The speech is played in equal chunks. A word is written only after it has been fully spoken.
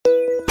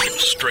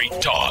Straight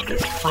talk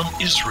from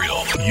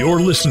Israel. You're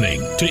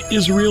listening to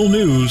Israel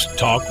News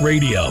Talk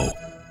Radio.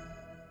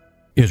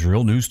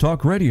 Israel News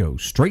Talk Radio.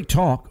 Straight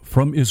talk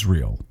from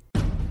Israel.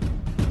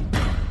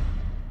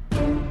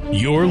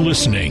 You're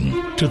listening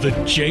to The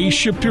Jay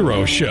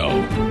Shapiro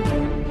Show.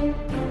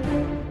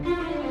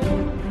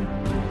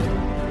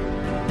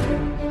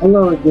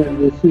 Hello again,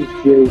 this is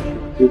Jay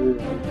Shapiro.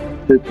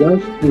 The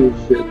dust is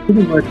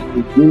pretty much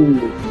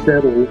beginning to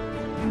settle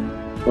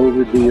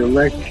over the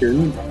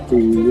election.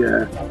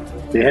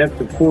 They have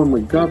to form a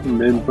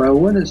government, but I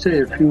want to say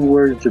a few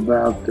words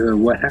about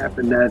what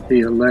happened at the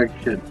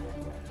election.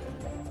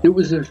 It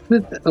was the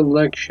fifth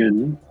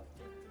election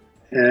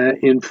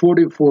in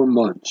 44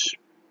 months,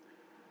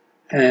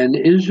 and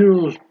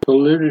Israel's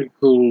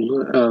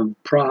political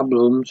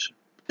problems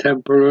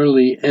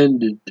temporarily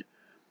ended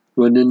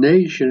when the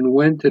nation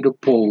went to the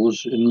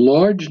polls in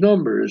large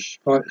numbers,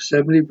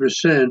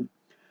 70%,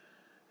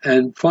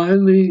 and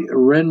finally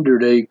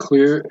rendered a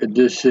clear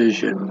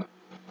decision.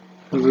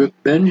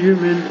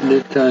 Benjamin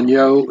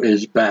Netanyahu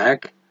is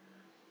back,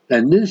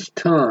 and this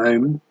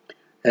time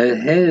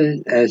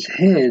as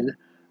head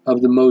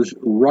of the most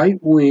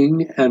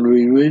right-wing and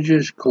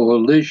religious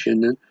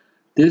coalition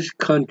this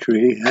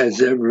country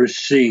has ever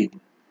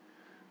seen.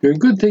 There are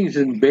good things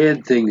and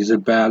bad things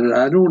about it.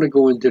 I don't want to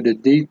go into the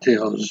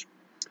details.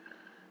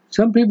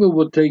 Some people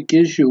will take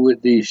issue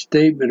with the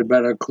statement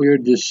about a clear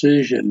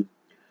decision.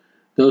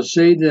 They'll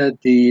say that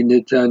the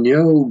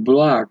Netanyahu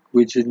bloc,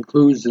 which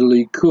includes the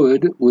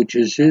Likud, which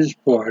is his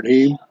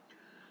party,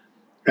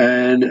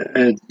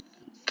 and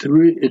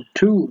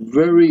two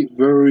very,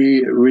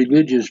 very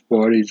religious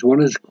parties.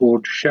 One is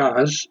called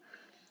Shas,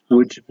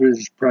 which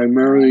is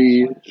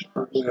primarily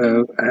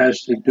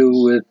has to do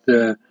with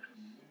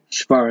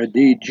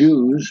Sephardi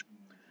Jews,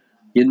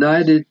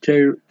 United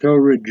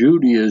Torah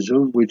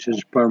Judaism, which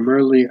is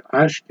primarily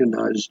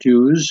Ashkenaz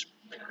Jews,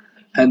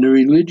 and the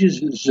Religious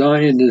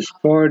Zionist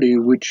Party,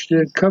 which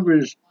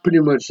covers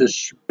pretty much the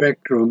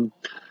spectrum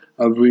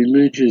of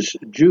religious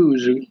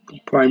Jews,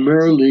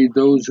 primarily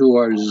those who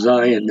are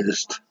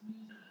Zionist.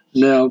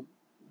 Now,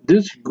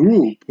 this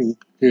group,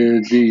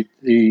 the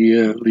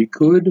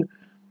Likud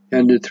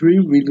and the three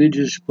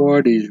religious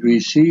parties,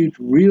 received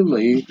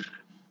really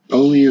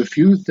only a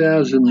few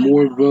thousand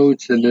more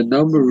votes than the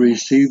number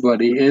received by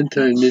the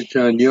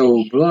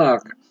anti-Netanyahu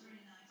bloc,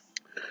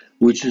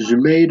 which is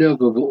made up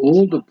of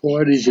all the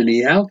parties in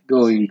the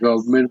outgoing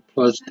government,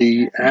 plus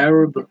the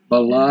Arab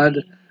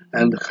Balad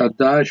and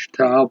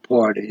Hadash-Ta'al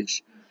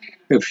parties.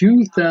 A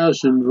few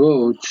thousand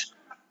votes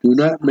do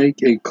not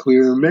make a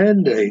clear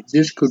mandate.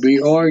 This could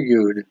be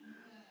argued.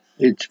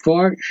 It's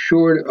far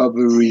short of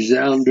a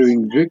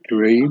resounding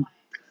victory,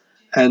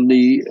 and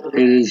it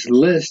is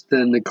less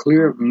than the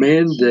clear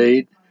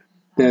mandate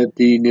that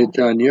the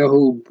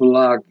Netanyahu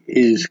bloc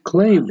is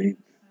claiming.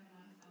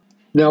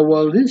 Now,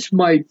 while this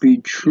might be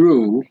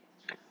true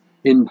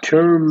in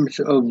terms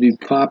of the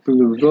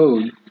popular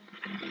vote,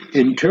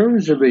 in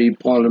terms of a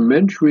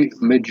parliamentary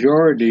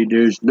majority,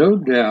 there's no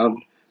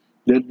doubt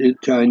that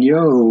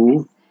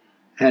Netanyahu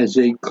has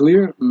a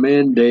clear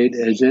mandate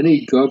as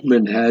any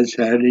government has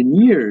had in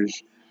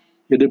years.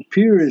 It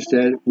appears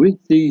that with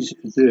the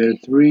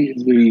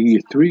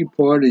three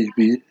parties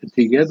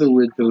together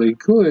with the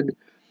Likud,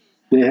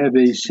 they have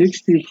a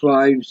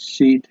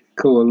 65-seat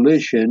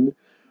coalition,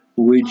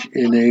 which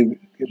in a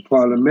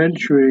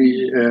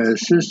parliamentary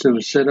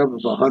system set up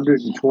of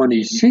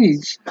 120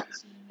 seats,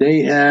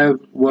 they have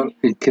what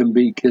it can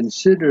be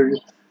considered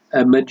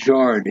a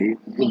majority.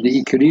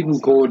 You could even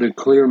call it a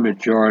clear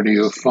majority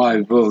of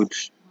 5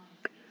 votes.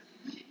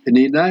 In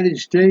the United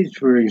States,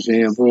 for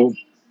example,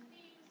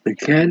 a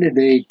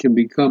candidate can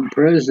become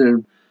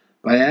president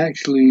by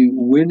actually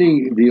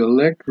winning the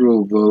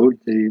electoral vote,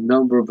 the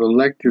number of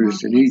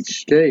electors in each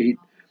state,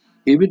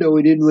 even though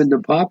he didn't win the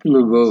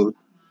popular vote.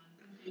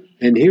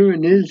 And here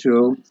in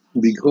Israel,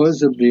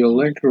 because of the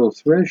electoral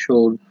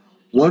threshold,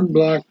 one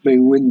bloc may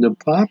win the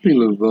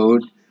popular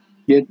vote,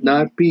 yet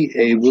not be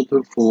able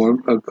to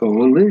form a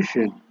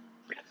coalition.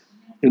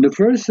 In the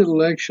first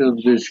election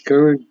of this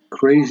current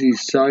crazy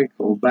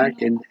cycle,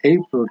 back in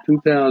April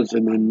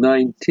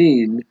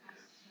 2019,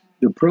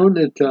 the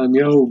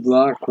pro-Netanyahu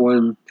bloc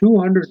won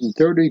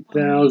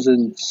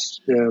 230,000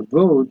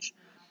 votes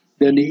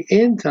than the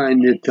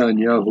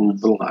anti-Netanyahu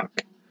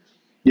bloc.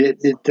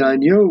 Yet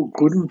Netanyahu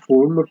couldn't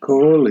form a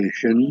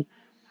coalition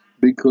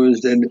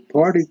because a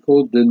party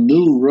called the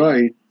New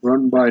Right,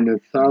 run by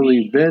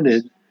Naftali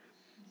Bennett,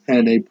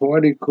 and a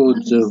party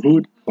called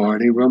Zehut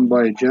Party, run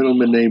by a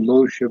gentleman named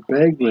Moshe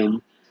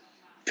Beglin,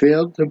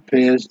 failed to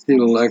pass the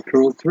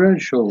electoral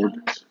threshold.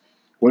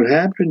 What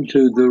happened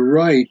to the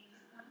right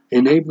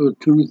in April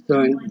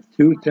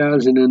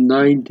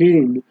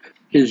 2019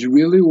 is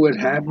really what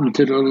happened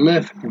to the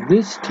left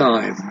this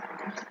time.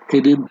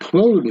 It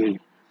imploded.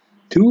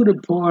 Two of the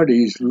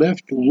parties,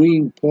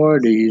 left-wing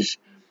parties,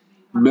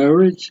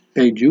 Meretz,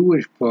 a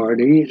Jewish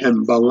party,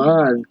 and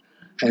Balad,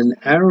 an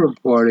Arab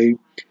party,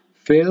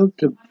 failed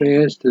to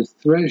pass the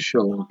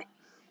threshold.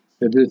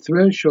 And the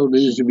threshold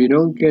is if you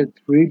don't get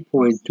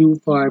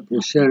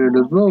 3.25% of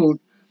the vote,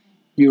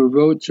 your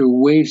votes are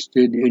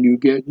wasted and you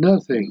get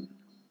nothing.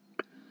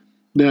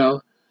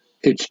 Now,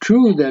 it's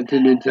true that the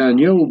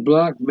Netanyahu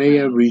bloc may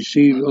have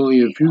received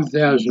only a few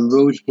thousand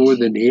votes more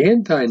than the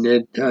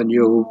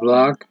anti-Netanyahu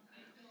bloc,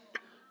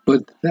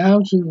 but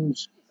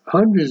hundreds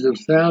of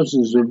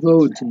thousands of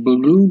votes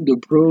ballooned the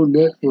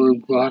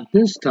pro-network bloc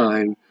this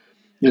time.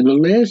 And the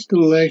last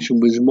election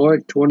was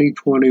March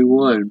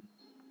 2021.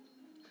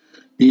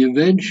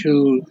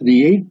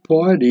 The 8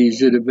 parties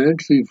that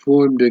eventually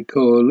formed a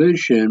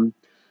coalition,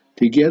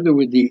 together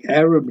with the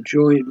Arab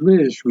Joint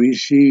List,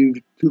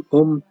 received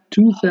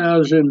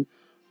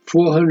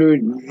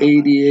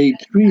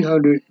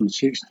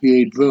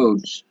 368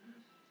 votes.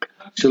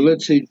 So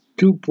let's say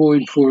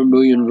 2.4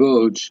 million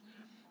votes.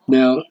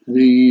 Now,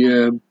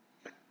 the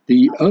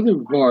other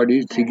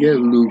parties,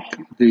 together,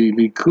 the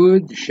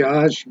Likud,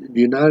 Shas,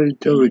 the United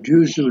Torah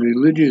Jews and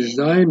Religious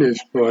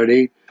Zionist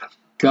Party,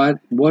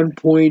 got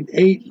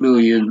 1.8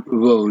 million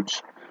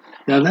votes.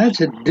 Now,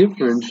 that's a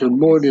difference of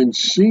more than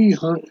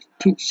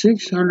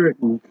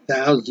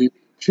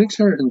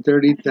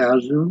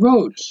 630,000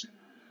 votes.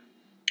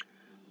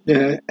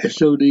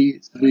 So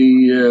the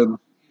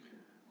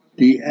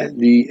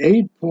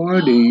 8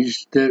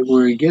 parties that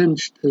were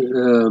against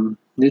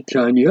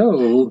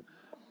Netanyahu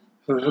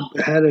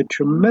had a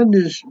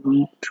tremendous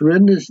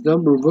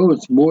number of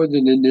votes, more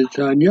than the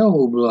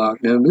Netanyahu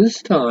bloc. Now,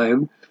 this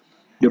time,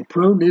 the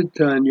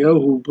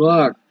pro-Netanyahu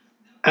bloc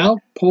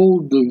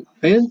outpolled the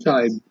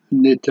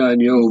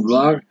anti-Netanyahu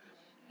bloc,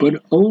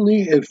 but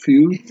only a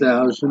few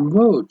thousand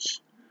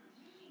votes.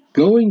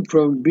 Going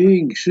from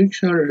being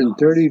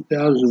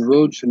 630,000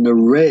 votes in the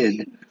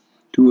red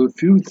to a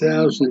few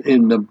thousand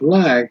in the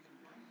black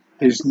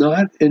is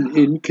not an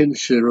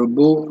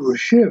inconsiderable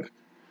shift.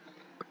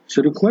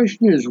 So the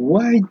question is,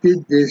 why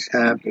did this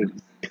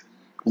happen?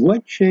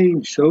 What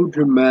changed so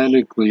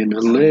dramatically in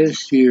the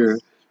last year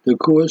to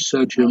cause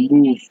such a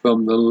move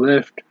from the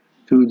left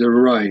to the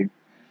right?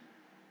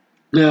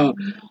 Now,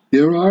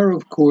 there are,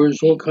 of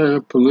course, all kinds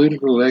of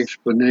political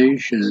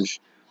explanations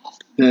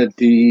that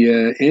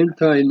the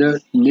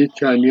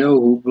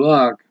anti-Netanyahu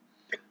bloc,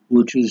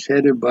 which is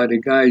headed by the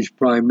guy's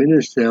prime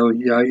minister,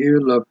 Yair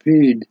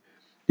Lapid,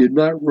 did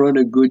not run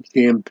a good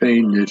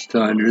campaign this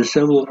time. There are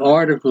several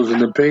articles in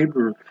the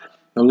paper,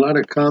 a lot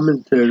of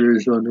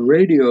commentators on the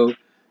radio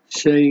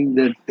saying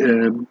that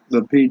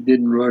Lapid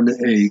didn't run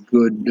a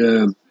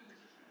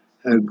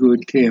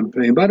good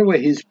campaign. By the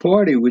way, his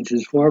party, which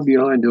is far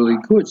behind the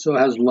Likud, still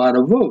has a lot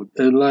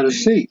of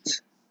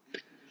seats.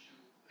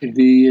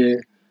 The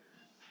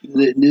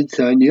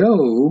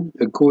Netanyahu,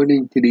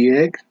 according to the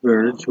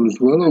experts, was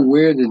well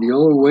aware that the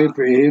only way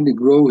for him to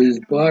grow his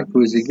bloc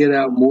was to get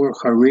out more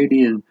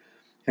Haredi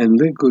and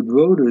Likud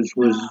voters,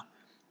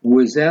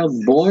 was out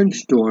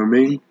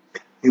barnstorming.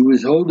 He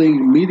was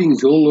holding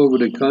meetings all over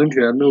the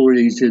country. I don't know where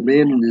he's a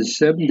man in his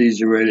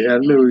 70s already. I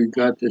don't know where he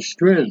got the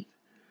strength.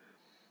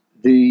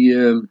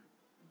 The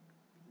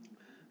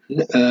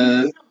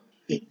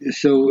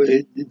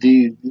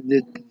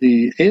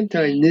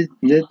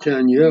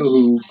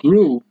anti-Netanyahu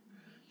group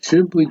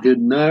simply did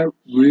not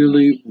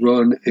really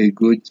run a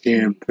good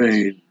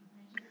campaign.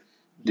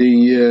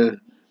 It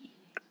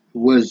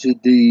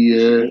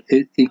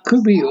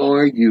could be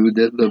argued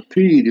that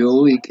Lapid, who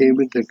only came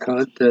into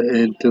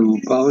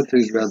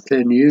politics about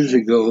 10 years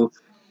ago,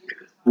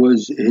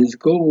 his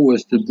goal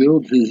was to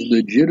build his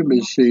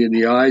legitimacy in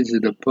the eyes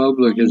of the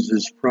public as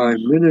his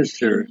prime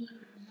minister,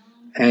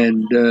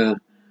 and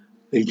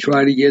he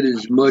tried to get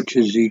as much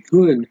as he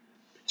could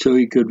so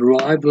he could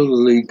rival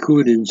the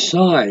Likud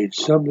inside,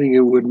 something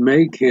that would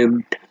make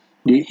him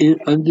the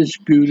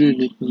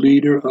undisputed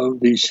leader of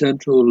the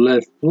central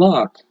left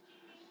bloc.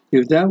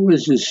 If that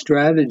was his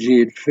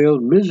strategy, it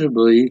failed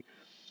miserably,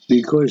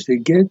 because to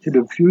get to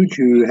the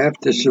future, you have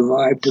to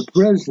survive the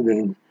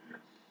president.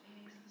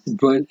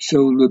 But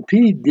so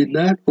Lapid did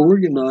not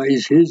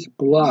organize his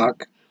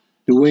bloc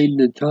the way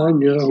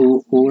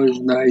Netanyahu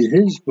organized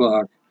his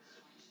bloc.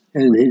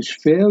 And his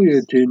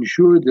failure to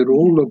ensure that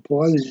all the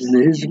parties in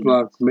his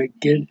bloc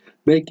make it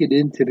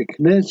into the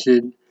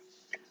Knesset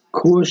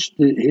cost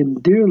him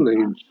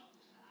dearly.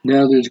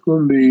 Now there's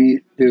going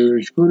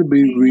to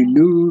be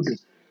renewed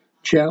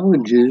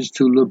challenges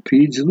to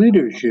Lapid's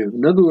leadership.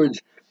 In other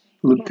words,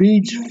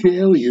 Lapid's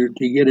failure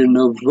to get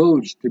enough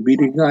votes to be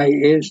the guy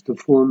asked to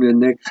form the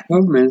next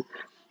government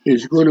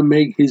is going to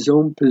make his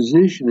own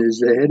position as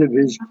the head of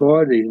his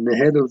party and the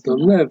head of the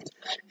left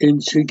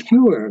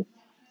insecure.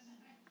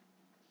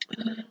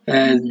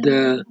 And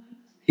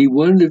he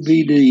wanted to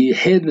be the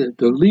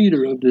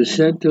leader of the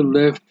center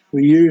left for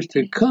years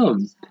to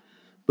come,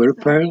 but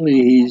apparently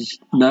he's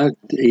not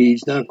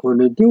going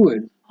to do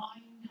it.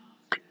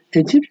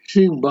 It's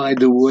interesting, by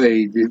the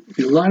way, that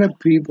a lot of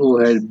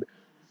people had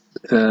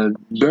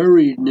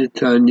buried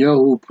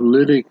Netanyahu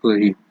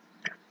politically,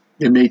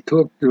 and they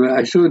talked about,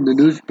 I saw in the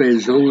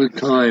newspapers all the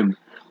time,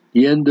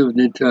 the end of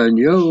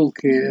Netanyahu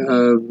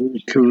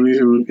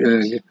career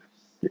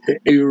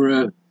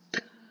era.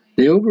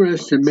 They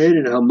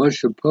overestimated how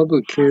much the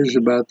public cares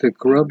about the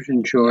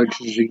corruption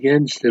charges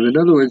against him. In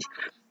other words,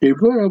 they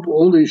brought up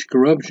all these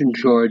corruption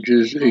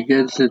charges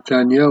against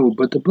Netanyahu,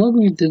 but the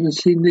public didn't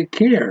seem to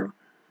care.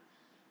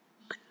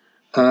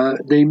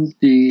 The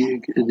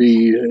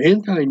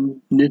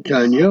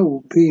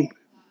anti-Netanyahu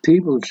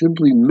people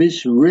simply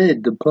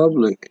misread the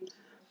public.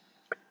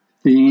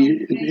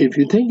 If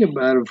you think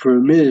about it for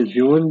a minute,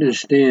 you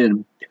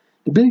understand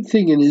the big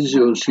thing in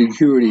Israel is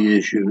security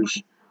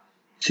issues.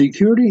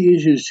 Security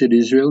issues to the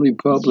Israeli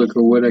public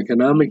are what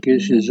economic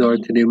issues are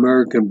to the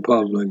American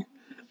public.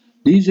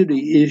 These are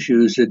the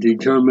issues that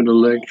determine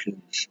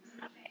elections.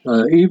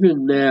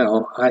 Even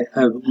now,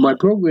 my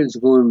program is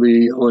going to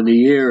be on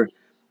the air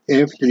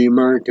after the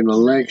American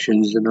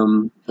elections, and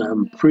I'm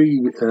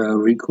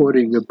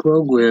pre-recording the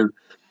program.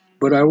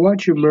 But I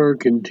watch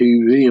American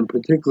TV, in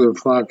particular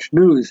Fox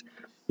News,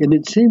 and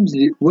it seems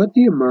that what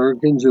the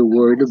Americans are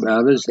worried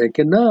about is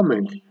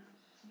economic.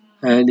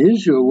 And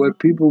Israel, what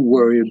people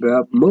worry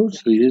about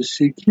mostly is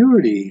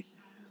security.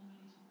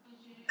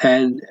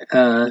 And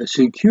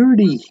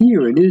security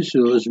here in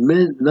Israel is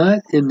meant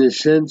not in the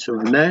sense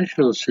of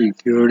national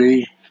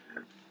security,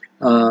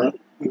 like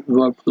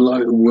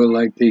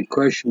the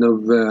question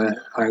of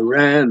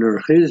Iran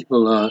or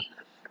Hezbollah,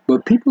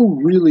 but people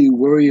really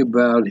worry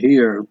about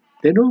here.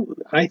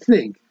 I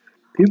think,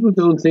 people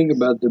don't think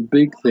about the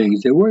big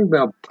things. They worry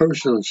about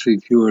personal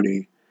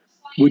security,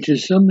 which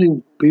is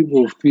something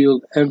people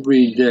feel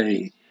every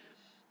day.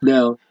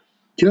 Now,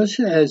 just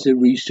as a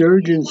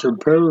resurgence of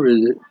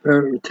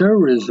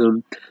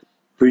terrorism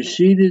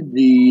preceded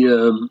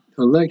the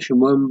election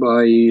won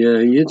by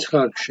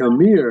Yitzhak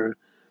Shamir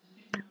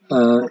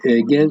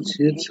against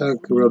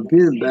Yitzhak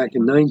Rabin back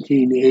in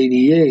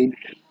 1988,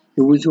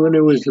 it was when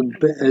there was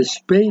a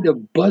spate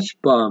of bus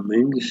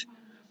bombings,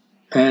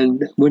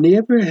 and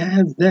whenever you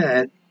have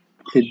that,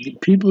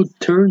 people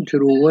turn to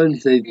the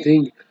ones they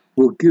think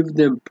will give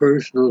them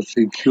personal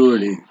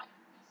security.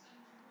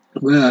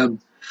 Well,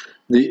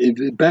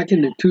 back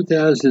in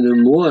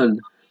 2001,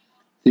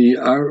 the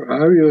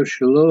Ariel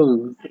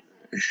Sharon,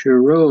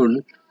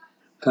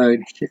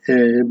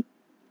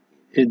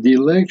 the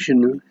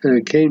election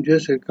came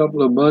just a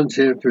couple of months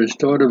after the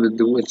start of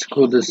what's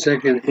called the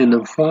Second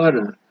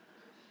Intifada.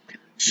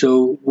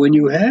 So when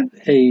you have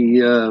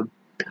a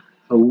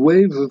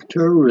wave of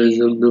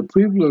terrorism, the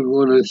people are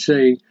going to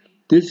say,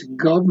 this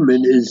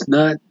government is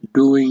not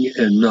doing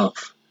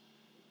enough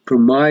for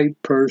my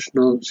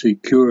personal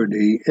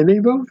security, and they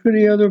vote for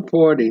the other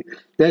party.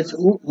 That's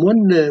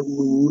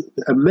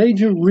a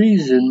major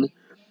reason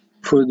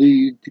for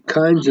the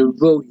kinds of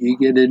vote you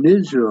get in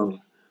Israel.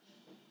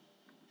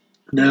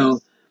 Now,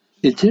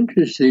 it's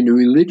interesting, the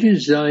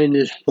Religious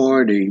Zionist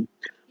Party,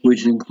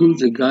 which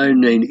includes a guy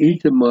named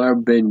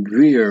Itamar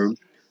Ben-Gvir,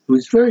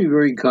 who's very,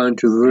 very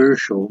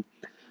controversial.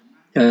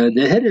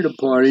 The head of the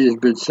party is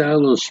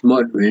Bezalel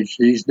Smotrich.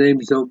 These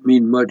names don't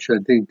mean much, I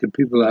think, to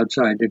people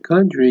outside the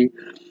country,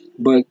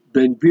 but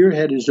Ben-Gvir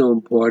had his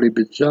own party,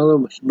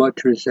 Bezalel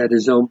Smotrich had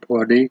his own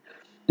party,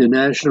 the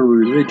National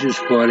Religious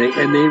Party,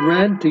 and they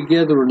ran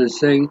together on the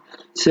same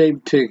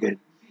ticket.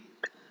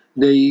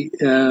 They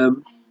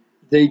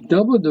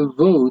doubled the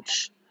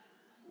votes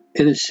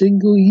in a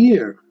single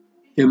year.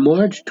 In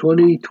March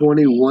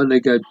 2021, they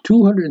got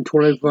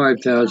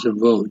 225,000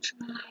 votes.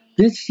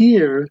 This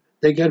year,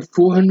 they got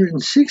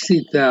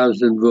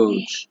 460,000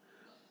 votes,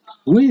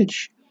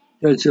 which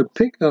is a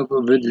pickup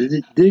of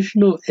an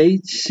additional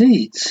 8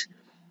 seats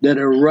that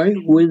are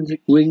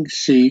right-wing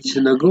seats,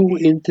 and they'll go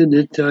into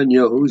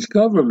Netanyahu's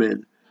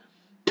government.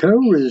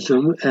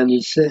 Terrorism and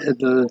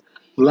the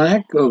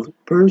lack of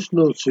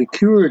personal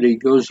security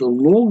goes a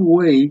long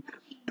way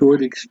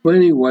toward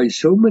explaining why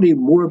so many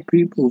more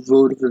people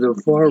voted for the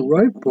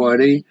far-right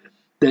party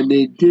than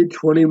they did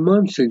 20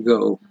 months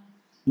ago.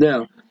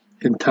 Now,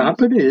 on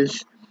top of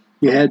this,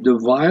 you had the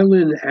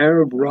violent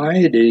Arab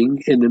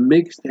rioting in the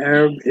mixed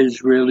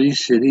Arab-Israeli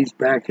cities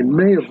back in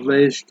May of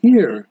last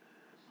year,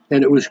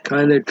 and it was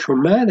kind of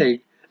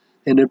traumatic,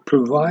 and it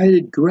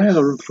provided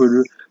ground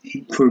for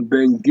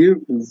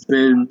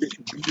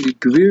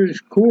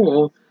Ben-Gvir's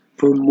call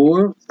for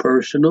more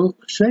personal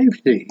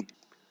safety.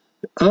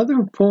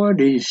 Other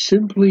parties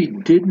simply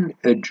didn't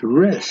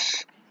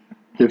address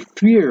the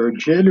fear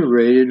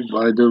generated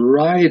by the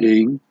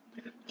rioting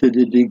to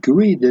the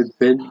degree that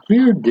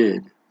Ben-Gvir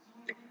did.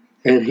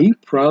 And he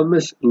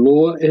promised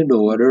law and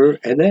order,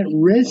 and that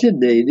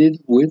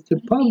resonated with the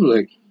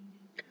public.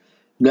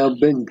 Now,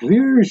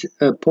 Ben-Gvir's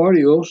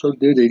party also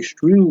did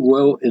extremely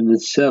well in the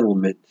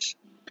settlements,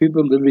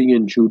 people living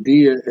in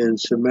Judea and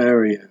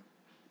Samaria.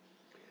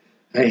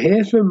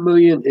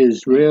 500,000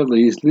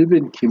 Israelis live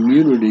in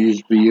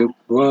communities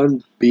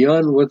beyond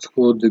what's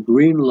called the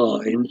Green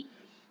Line,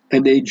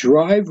 and they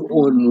drive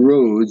on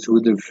roads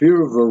with the fear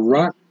of a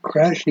rock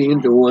crashing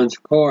into one's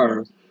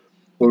car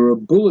or a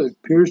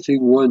bullet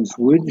piercing one's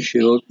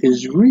windshield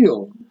is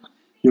real.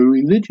 The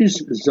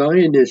Religious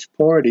Zionist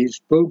Party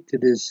spoke to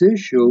this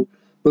issue,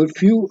 but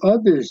few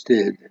others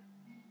did.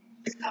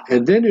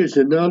 And then there's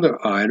another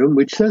item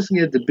which doesn't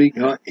get the big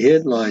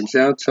headlines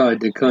outside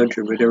the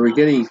country, but they were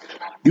getting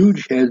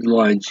huge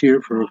headlines here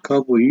for a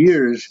couple of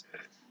years,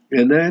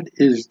 and that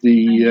is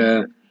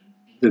the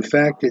the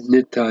fact that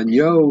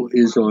Netanyahu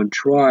is on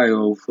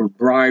trial for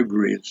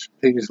briberies,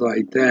 things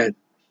like that.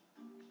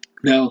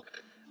 Now,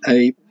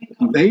 a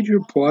major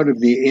part of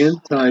the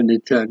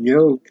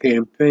anti-Netanyahu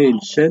campaign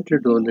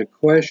centered on the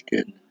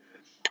question,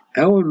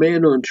 how a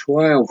man on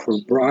trial for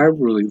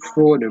bribery,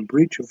 fraud, and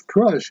breach of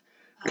trust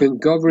can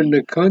govern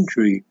the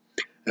country,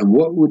 and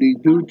what would he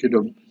do to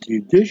the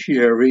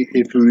judiciary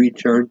if he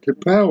returned to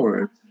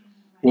power?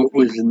 What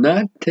was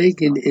not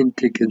taken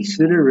into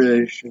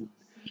consideration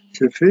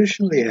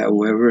sufficiently,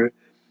 however,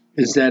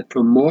 is that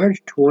from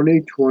March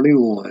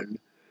 2021,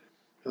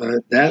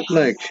 that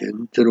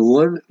election, to the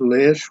one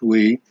last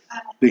week,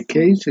 the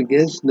case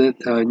against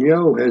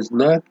Netanyahu has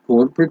not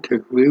gone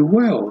particularly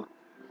well.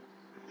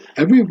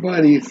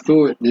 Everybody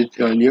thought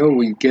Netanyahu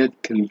would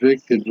get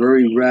convicted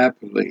very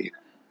rapidly.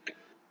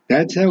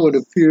 That's how it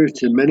appears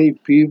to many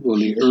people in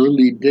the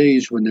early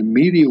days when the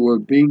media were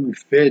being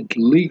fed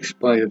leaks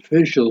by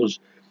officials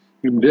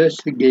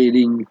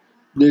investigating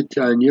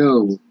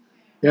Netanyahu.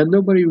 Now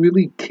nobody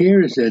really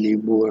cares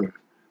anymore.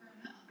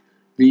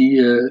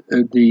 The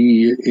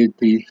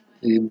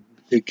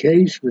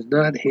case was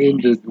not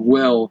handled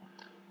well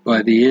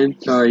by the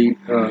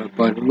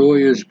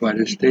lawyers, by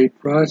the state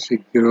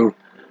prosecutor.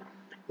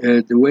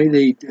 The way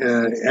the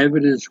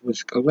evidence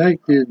was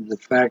collected, the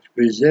facts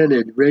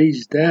presented,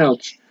 raised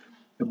doubts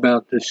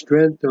about the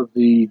strength of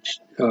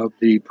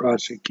the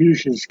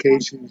prosecution's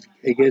cases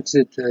against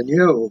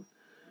Netanyahu.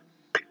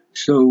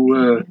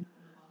 So,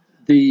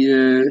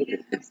 in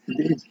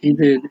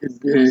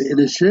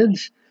a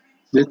sense,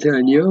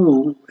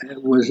 Netanyahu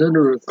was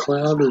under a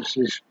cloud of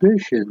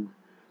suspicion,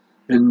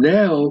 and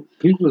now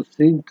people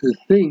seem to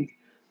think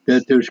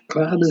that their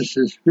cloud of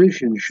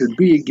suspicion should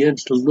be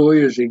against the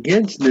lawyers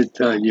against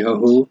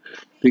Netanyahu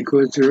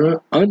because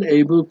they're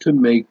unable to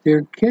make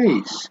their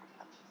case.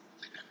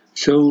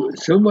 So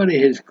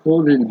somebody has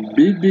called it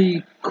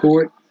Bibi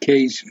court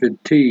case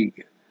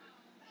fatigue.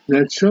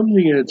 That's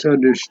something that's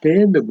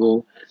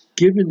understandable,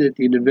 given that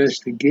the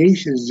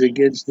investigations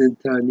against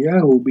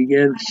Netanyahu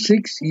began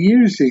 6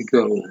 years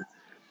ago.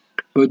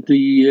 But so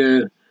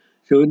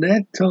in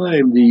that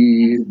time,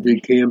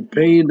 the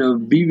campaign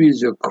of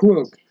Bibi's a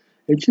crook,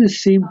 it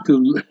just seemed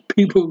to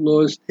people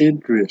lost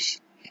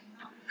interest.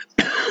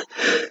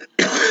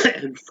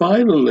 And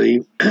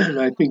finally, and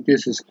I think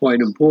this is quite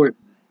important,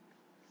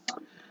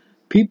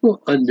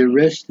 people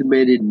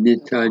underestimated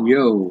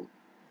Netanyahu,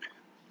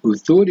 who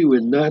thought he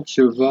would not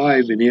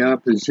survive in the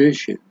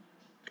opposition.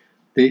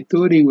 They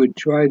thought he would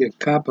try to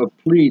cop a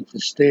plea to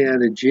stay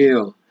out of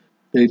jail.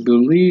 They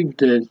believed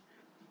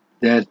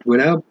that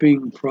without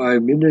being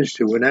prime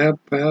minister,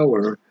 without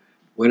power,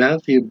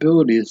 without the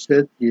ability to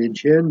set the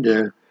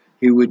agenda,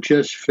 he would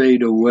just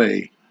fade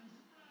away.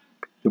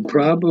 The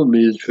problem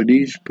is, for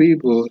these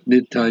people,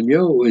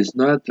 Netanyahu is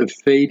not the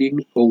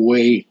fading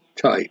away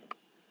type.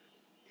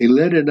 He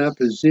led an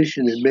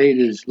opposition that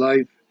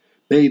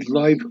made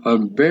life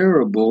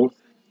unbearable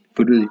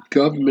for the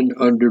government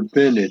under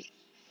Bennett.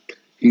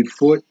 He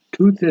fought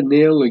tooth and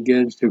nail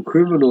against the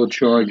criminal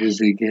charges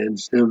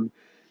against him,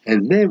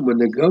 and then when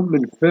the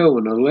government fell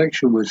and an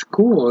election was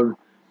called,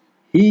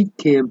 he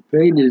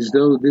campaigned as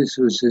though this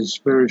was his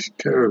first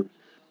term.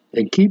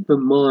 And keep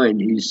in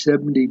mind, he's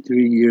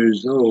 73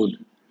 years old.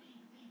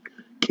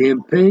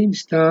 Campaign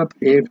stop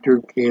after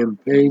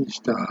campaign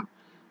stop,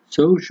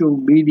 social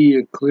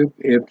media clip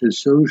after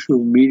social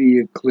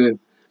media clip.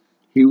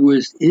 He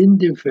was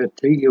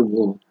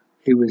indefatigable.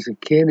 He was a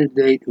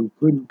candidate who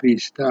couldn't be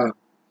stopped.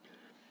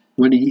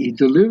 When he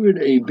delivered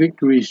a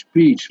victory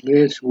speech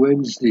last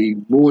Wednesday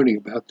morning,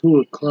 about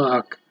 2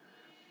 o'clock,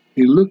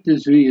 he looked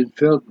as if he had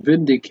felt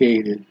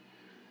vindicated,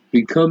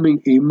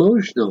 becoming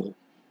emotional,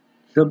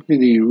 something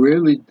that he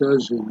rarely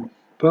does in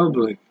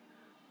public,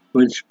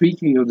 when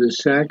speaking of the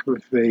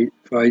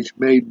sacrifice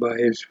made by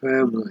his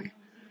family.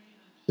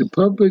 The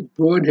public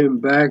brought him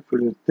back for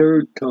the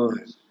third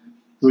time.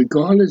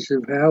 Regardless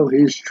of how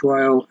his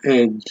trial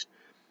ends,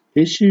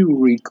 history will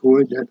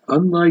record that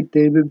unlike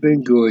David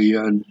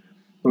Ben-Gurion,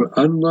 or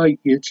unlike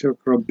Yitzhak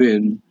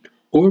Rabin,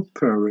 or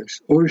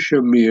Peres, or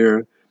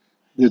Shamir,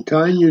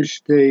 Netanyahu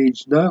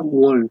staged not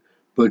one,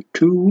 but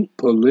 2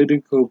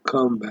 political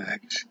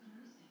comebacks.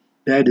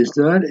 That is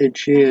not a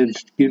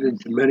chance given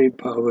to many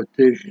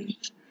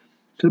politicians.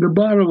 So the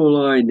bottom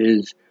line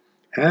is,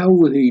 how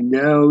will he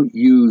now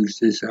use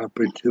this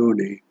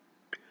opportunity?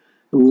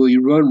 Will he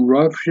run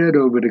roughshod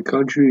over the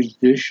country's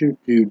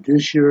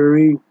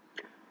judiciary?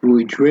 Will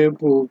he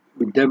trample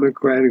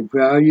democratic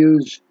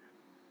values?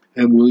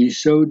 And will he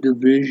sow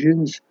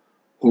divisions?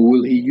 Or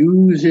will he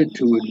use it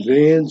to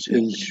advance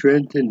and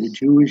strengthen the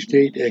Jewish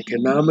state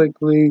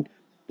economically,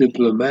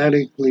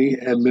 diplomatically,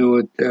 and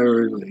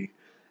militarily,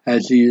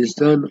 as he has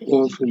done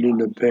often in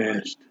the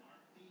past?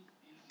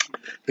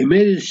 He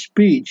made a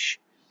speech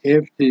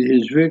after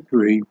his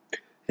victory.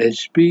 His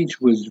speech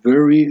was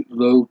very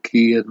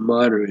low-key and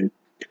moderate.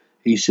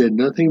 He said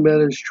nothing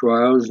about his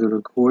trials or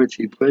the courts.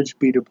 He pledged to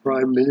be the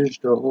prime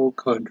minister of the whole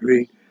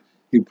country.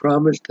 He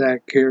promised to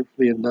act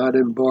carefully and not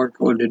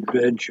embark on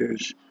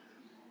adventures.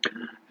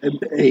 And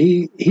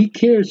he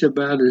cares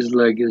about his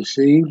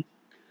legacy.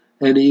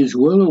 and he is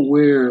well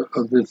aware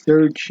of the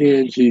third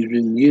chance he's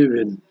been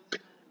given,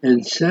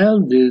 and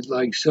sounded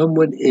like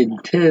someone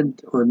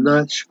intent on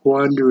not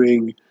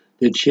squandering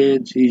the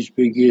chance he's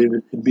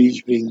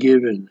been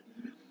given.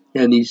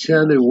 And he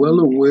sounded well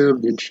aware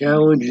of the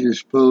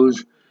challenges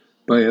posed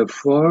by a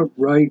far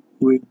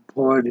right-wing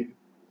party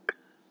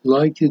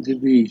likely to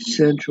be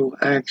central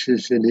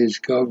axis in his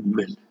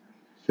government.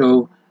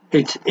 So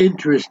it's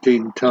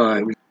interesting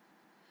times.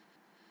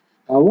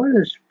 I want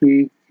to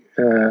speak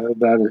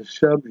about a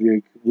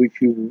subject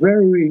which you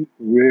very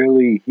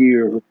rarely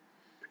hear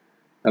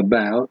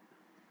about,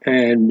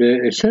 and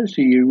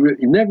essentially you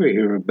never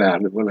hear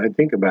about it when I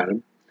think about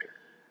it.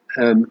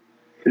 I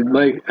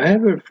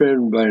have a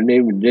friend by the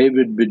name of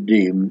David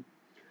Bedim.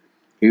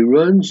 He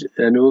runs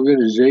an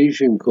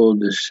organization called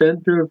the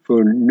Center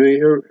for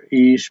Near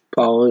East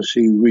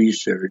Policy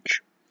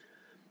Research.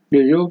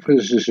 The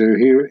offices are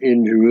here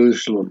in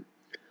Jerusalem.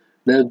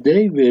 Now,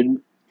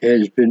 David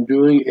has been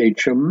doing a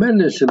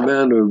tremendous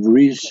amount of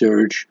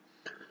research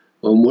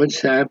on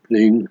what's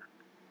happening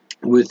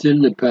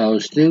within the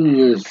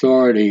Palestinian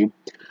Authority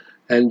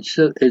and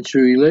its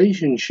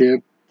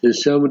relationship to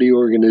some of the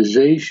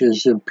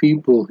organizations and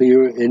people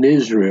here in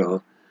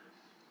Israel.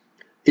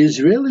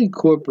 Israeli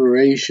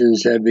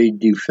corporations have a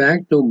de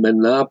facto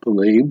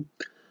monopoly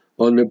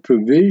on the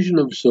provision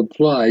of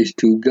supplies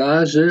to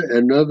Gaza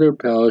and other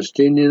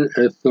Palestinian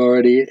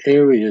Authority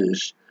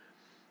areas.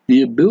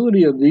 The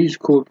ability of these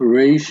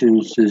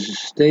corporations to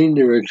sustain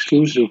their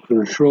exclusive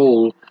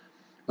control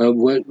of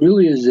what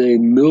really is a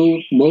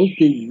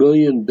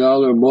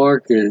multi-billion-dollar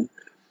market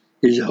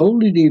is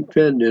wholly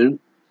dependent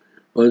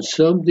on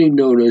something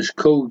known as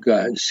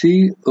COGAT,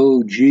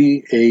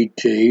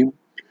 C-O-G-A-T,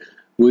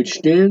 which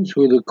stands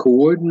for the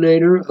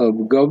Coordinator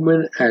of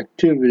Government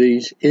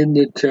Activities in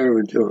the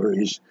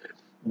Territories.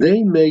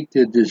 They make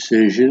the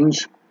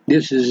decisions.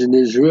 This is an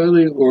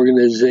Israeli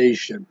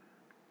organization.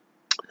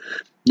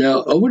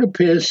 Now, over the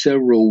past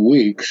several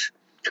weeks,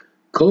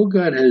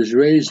 COGAT has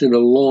raised an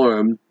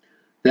alarm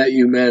that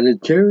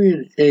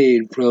humanitarian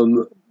aid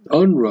from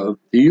UNRWA,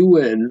 the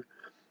UN,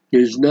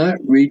 is not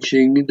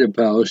reaching the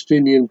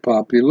Palestinian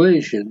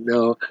population.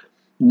 Now,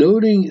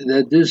 noting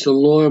that this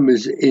alarm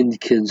is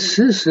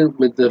inconsistent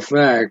with the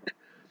fact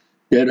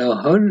that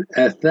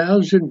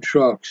 1,000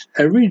 trucks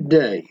every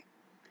day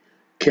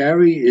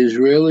carry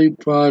Israeli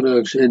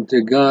products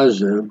into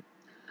Gaza.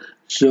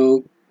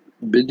 So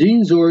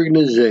Bedin's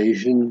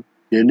organization,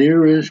 the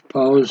Near East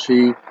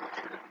Policy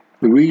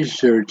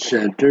Research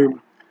Center,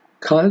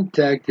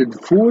 contacted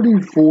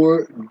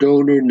 44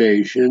 donor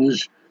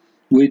nations,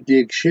 with the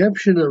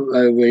exception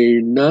of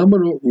a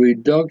nominal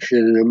reduction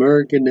in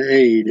American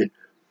aid.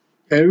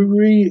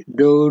 Every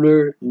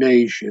donor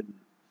nation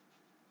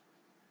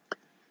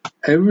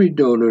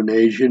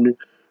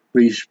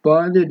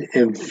responded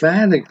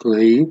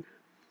emphatically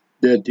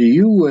that the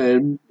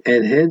UN,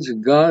 and hence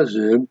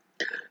Gaza,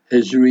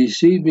 is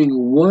receiving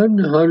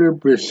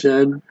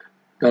 100%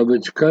 of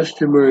its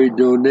customary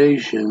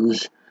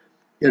donations,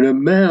 an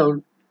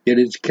amount that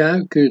is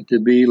calculated to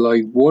be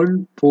like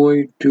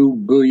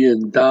 $1.2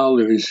 billion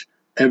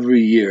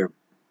every year.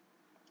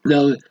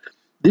 Now,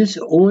 this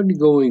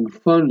ongoing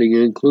funding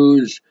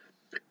includes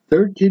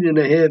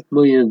 $13.5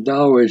 million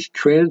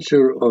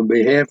transferred on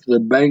behalf of the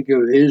Bank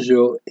of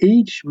Israel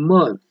each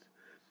month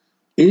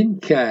in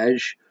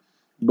cash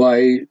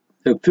by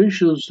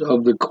officials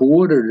of the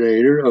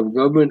Coordinator of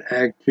Government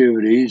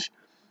Activities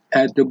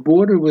at the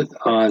border with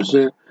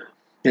Gaza,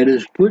 and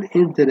is put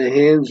into the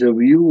hands of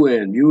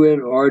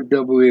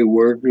UNRWA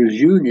Workers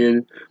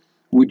Union,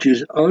 which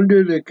is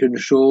under the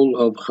control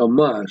of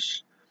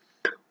Hamas.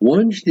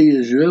 Once the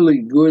Israeli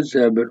goods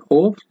have been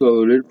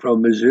offloaded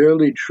from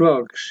Israeli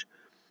trucks,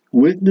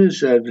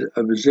 witnesses have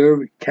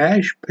observed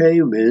cash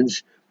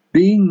payments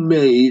being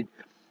made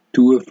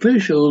to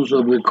officials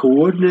of the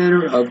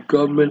Coordinator of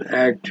Government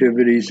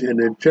Activities in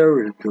the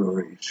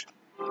Territories.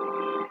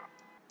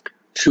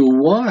 So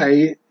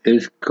why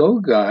is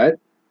COGAT,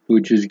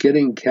 which is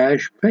getting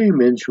cash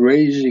payments,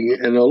 raising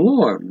an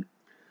alarm?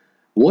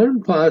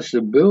 One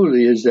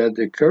possibility is that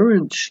the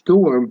current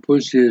storm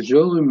puts the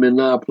Israeli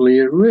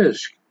monopoly at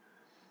risk.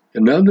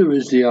 Another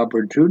is the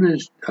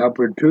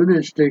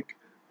opportunistic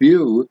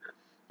view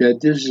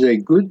that this is a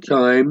good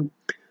time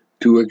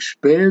to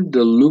expand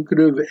the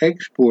lucrative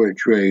export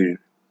trade.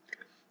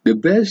 The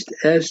best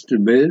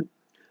estimate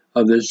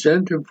of the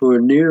Center for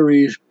Near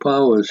East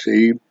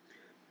Policy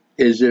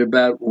is that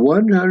about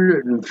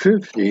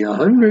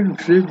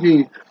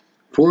 150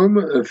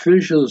 former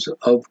officials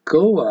of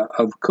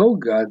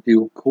COGAT,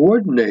 the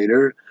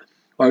coordinator,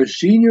 are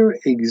senior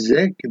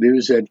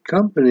executives at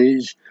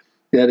companies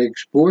that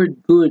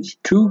export goods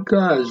to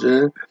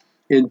Gaza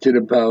into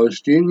the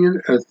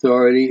Palestinian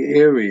Authority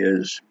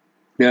areas.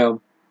 Now,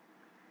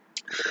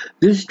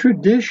 this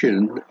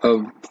tradition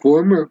of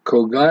former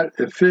COGAT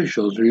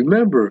officials,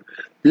 remember,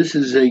 this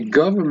is a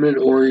government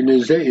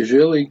organization,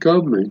 Israeli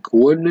government,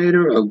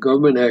 Coordinator of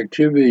Government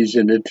Activities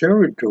in the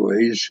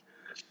Territories.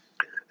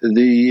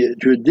 The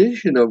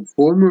tradition of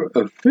former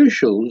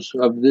officials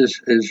of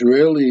this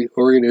Israeli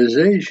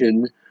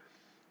organization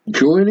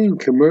joining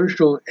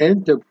commercial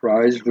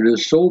enterprise for the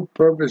sole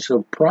purpose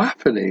of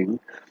profiting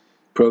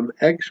from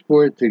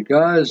export to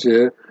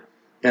Gaza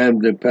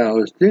and the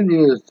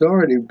Palestinian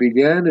Authority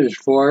began as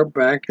far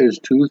back as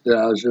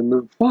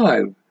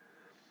 2005.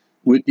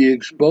 With the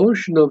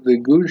expulsion of the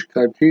Gush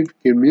Katif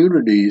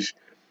communities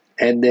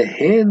and the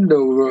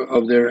handover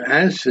of their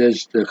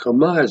assets to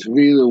Hamas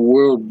via the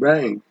World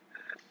Bank,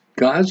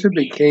 Gaza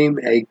became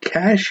a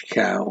cash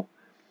cow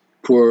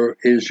for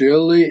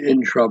Israeli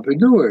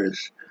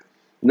entrepreneurs.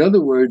 In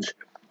other words,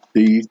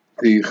 the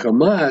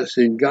Hamas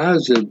in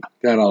Gaza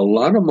got a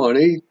lot of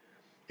money,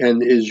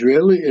 and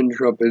Israeli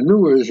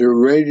entrepreneurs are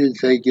ready to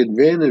take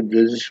advantage of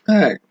this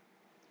fact.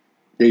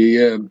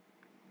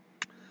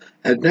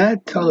 At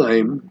that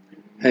time,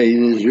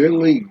 an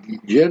Israeli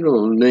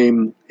general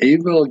named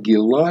Avel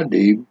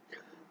Giladi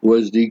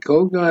was the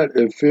Kogat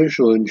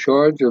official in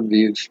charge of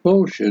the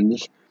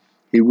expulsions.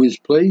 He was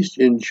placed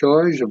in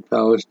charge of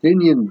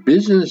Palestinian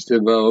business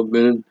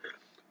development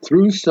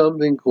through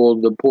something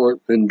called the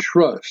Portland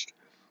Trust.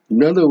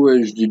 In other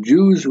words, the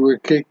Jews were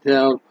kicked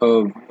out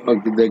of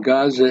the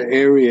Gaza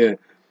area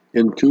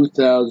in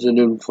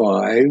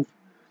 2005,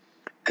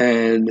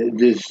 and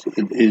this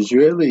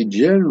Israeli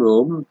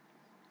general,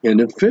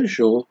 an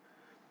official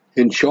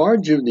in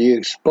charge of the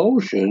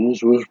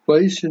expulsions, was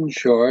placed in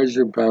charge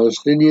of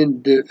Palestinian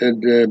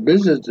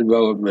business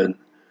development.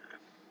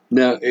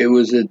 Now, it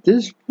was at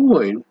this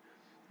point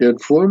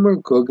that former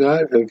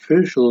Kogat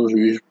officials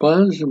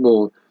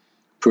responsible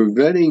for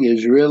vetting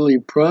Israeli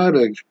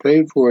products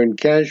paid for in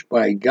cash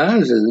by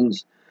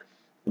Gazans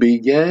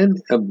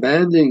began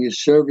abandoning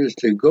service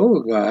to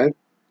Kogat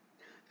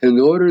in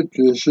order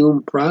to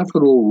assume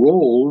profitable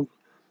roles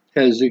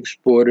as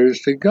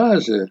exporters to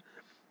Gaza.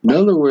 In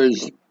other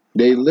words,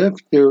 they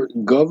left their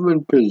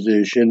government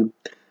position,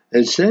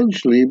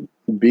 essentially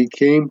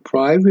became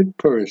private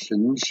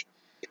persons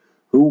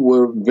who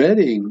were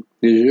vetting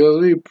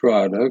Israeli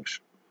products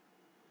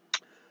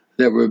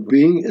that were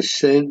being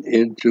sent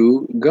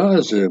into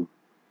Gaza.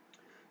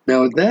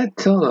 Now, at that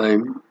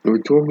time, we're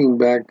talking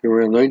back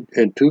around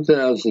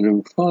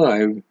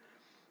 2005,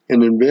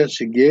 an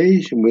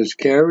investigation was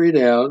carried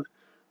out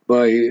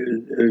by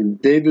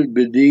David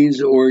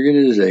Bedene's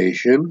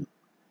organization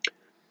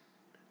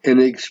and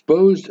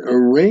exposed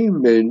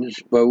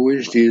arraignments by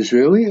which the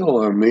Israeli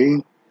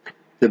army,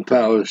 the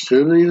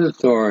Palestinian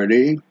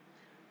Authority,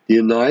 the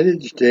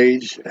United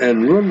States,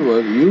 and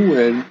UNRWA,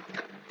 UN,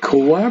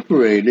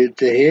 cooperated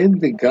to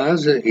hand the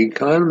Gaza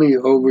economy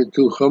over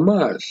to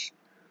Hamas.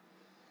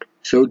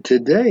 So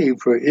today,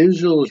 for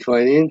Israel's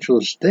financial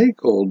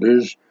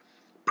stakeholders,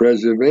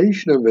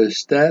 preservation of a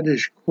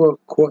status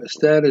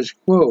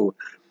quo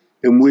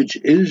in which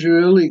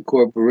Israeli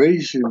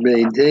corporations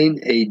maintain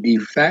a de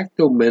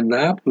facto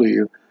monopoly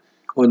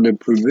on the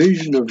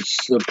provision of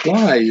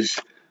supplies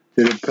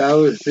to the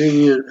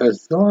Palestinian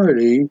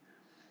Authority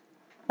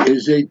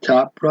is a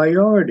top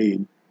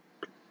priority.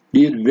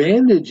 The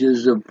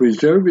advantages of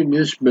preserving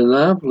this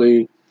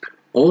monopoly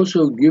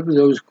also give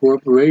those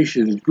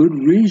corporations good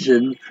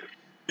reason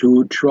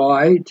to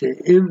try to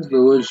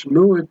influence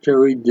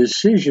military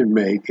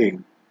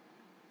decision-making.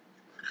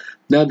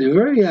 Now, the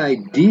very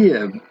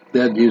idea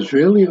that the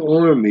Israeli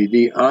army,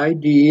 the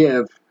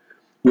IDF,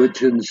 would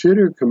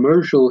consider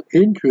commercial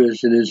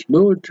interests in its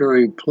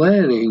military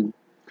planning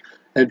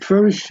at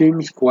first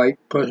seems quite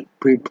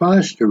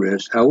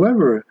preposterous.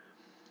 However,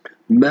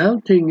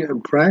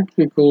 mounting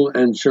practical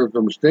and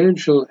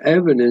circumstantial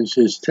evidence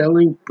is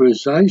telling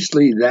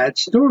precisely that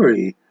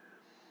story.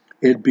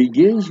 It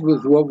begins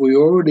with what we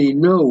already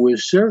know with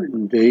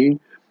certainty,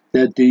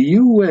 that the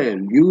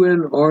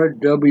UNRWA,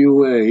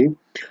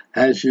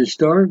 has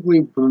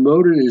historically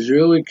promoted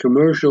Israeli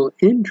commercial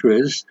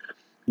interests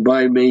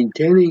by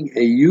maintaining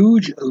a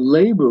huge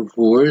labor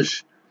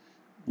force,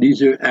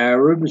 these are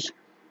Arabs,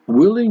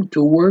 willing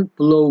to work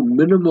below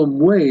minimum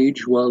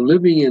wage while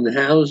living in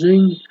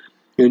housing,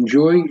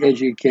 enjoying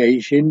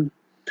education,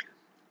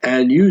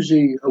 and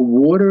using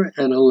water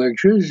and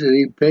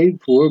electricity paid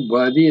for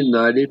by the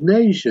United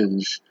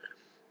Nations.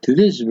 To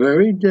this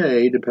very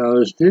day, the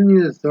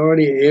Palestinian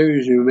Authority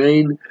areas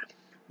remain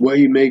what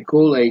you may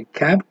call a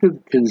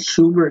captive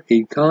consumer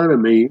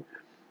economy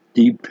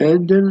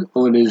dependent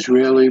on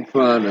Israeli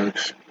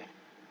products.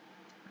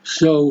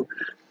 So,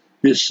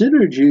 the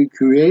synergy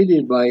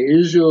created by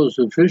Israel's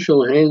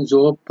official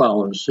hands-off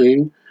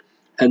policy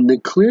and the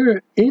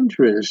clear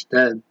interest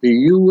that the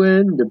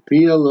UN, the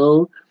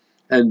PLO,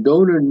 and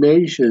donor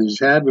nations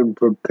have in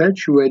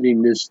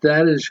perpetuating the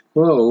status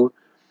quo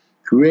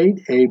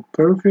create a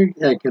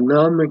perfect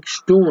economic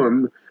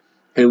storm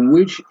in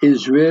which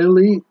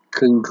Israeli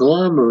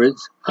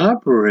conglomerates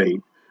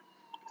operate.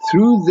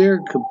 Through their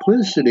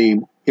complicity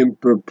in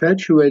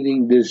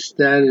perpetuating this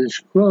status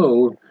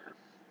quo,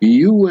 the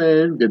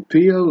UN, the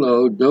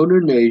PLO,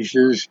 donor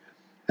nations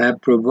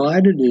have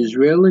provided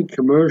Israeli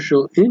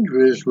commercial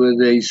interests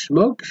with a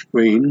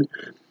smokescreen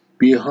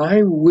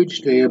behind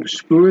which they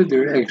obscure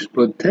their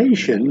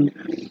exploitation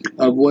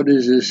of what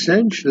is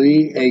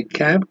essentially a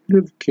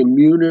captive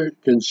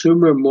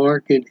consumer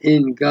market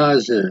in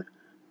Gaza.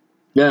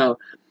 Now,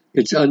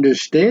 It's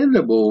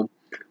understandable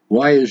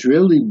why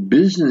Israeli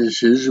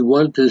businesses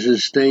want to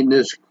sustain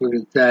this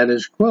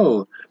status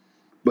quo.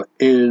 But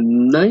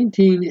in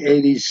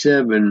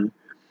 1987,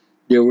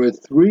 there were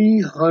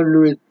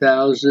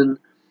 300,000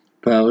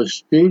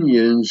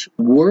 Palestinians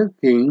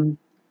working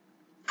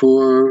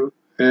for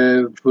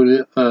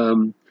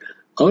the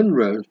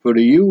UNRWA, for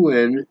the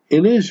UN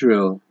in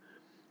Israel.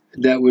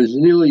 That was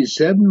nearly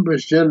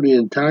 7% of the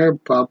entire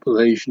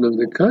population of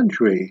the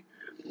country.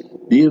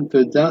 The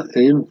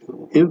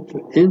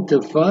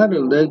Intifada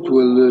led to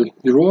a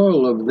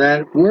withdrawal of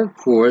that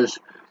workforce,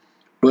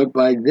 but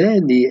by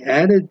then the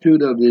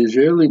attitude of the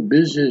Israeli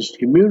business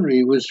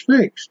community was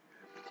fixed.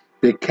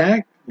 The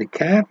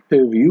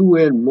captive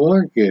UN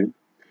market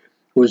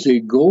was a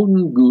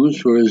golden goose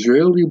for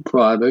Israeli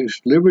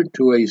products delivered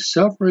to a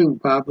suffering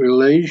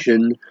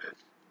population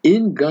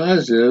in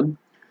Gaza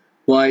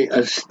by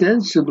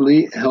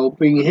ostensibly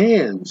helping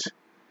hands.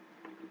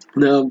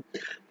 Now,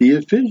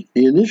 the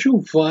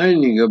initial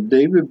finding of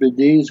David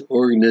Bedene's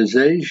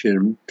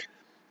organization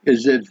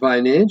is that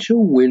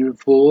financial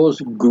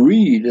windfalls,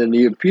 greed, and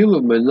the appeal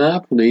of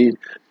monopoly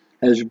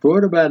has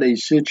brought about a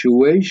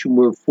situation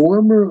where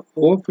former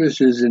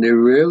officers in the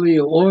Israeli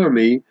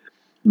army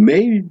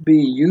may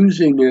be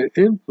using their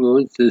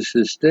influence to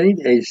sustain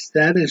a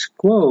status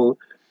quo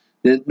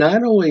that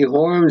not only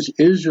harms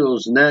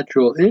Israel's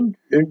national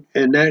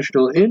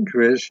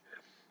interests,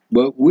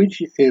 but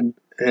which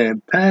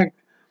impact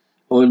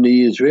on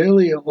the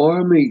Israeli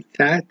army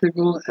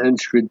tactical and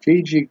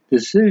strategic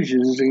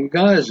decisions in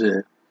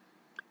Gaza.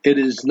 It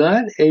is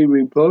not a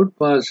remote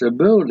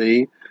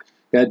possibility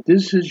that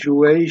this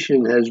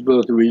situation has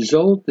both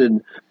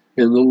resulted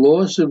in the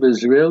loss of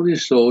Israeli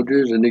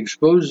soldiers and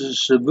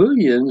exposes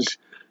civilians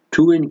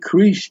to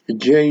increased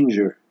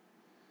danger.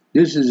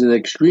 This is an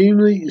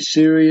extremely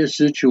serious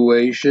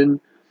situation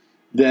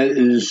that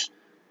is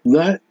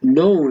not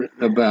known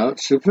about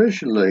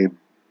sufficiently.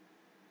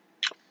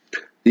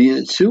 The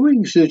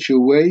ensuing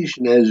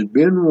situation has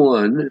been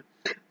one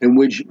in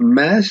which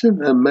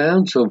massive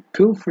amounts of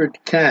pilfered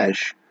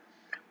cash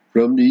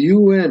from the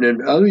UN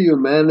and other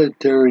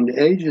humanitarian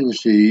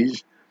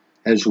agencies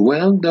has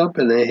wound up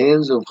in the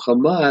hands of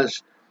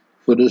Hamas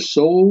for the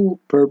sole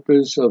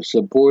purpose of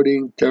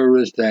supporting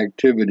terrorist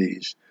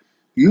activities.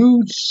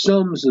 Huge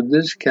sums of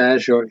this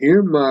cash are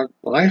earmarked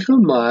by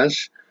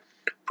Hamas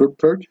for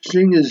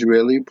purchasing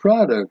Israeli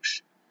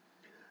products.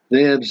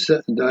 They have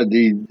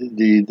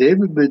the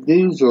David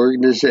Bedene's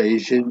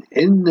organization,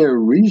 in their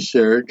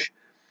research,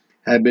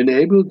 have been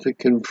able to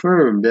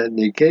confirm that in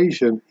the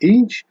case of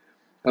each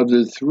of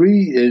the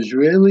 3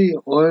 Israeli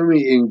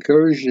army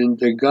incursions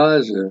to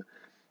Gaza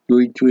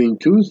between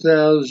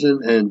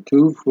 2000 and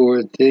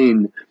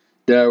 2014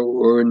 that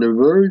were on the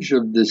verge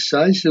of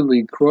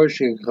decisively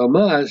crushing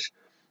Hamas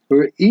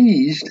were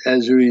eased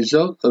as a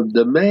result of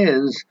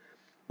demands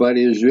by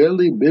the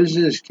Israeli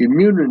business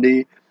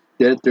community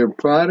that their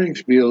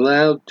products be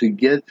allowed to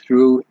get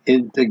through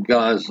into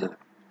Gaza.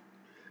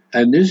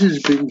 And this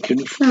has been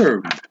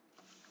confirmed.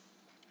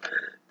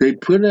 They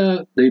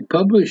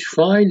published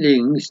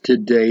findings to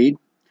date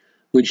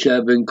which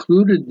have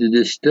included the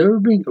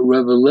disturbing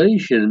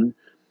revelation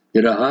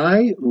that a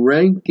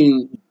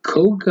high-ranking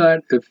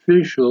COGOT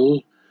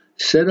official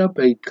set up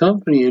a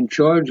company in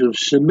charge of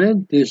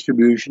cement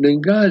distribution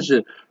in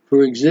Gaza,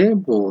 for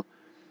example.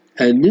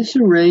 And this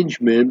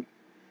arrangement,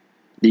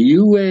 the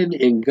UN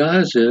in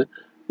Gaza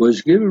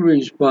was given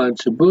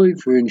responsibility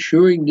for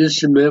ensuring this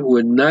cement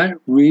would not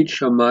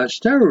reach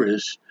Hamas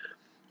terrorists.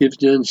 If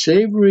the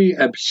unsavory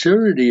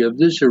absurdity of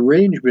this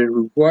arrangement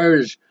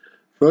requires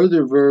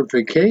further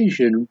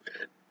verification,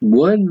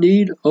 one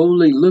need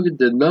only look at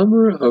the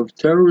number of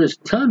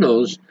terrorist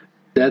tunnels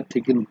that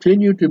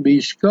continue to be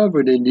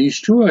discovered and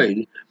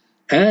destroyed,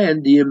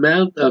 and the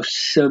amount of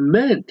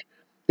cement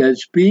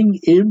that's being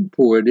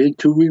imported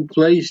to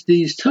replace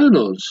these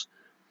tunnels.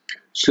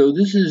 So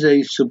this is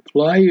a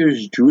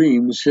supplier's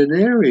dream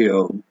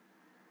scenario.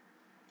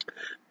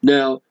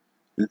 Now,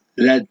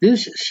 that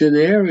this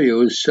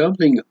scenario is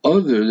something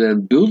other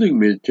than building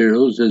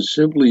materials that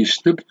simply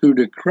slipped through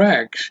the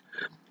cracks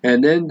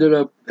and ended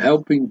up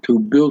helping to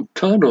build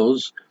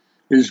tunnels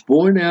is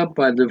borne out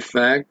by the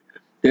fact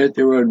that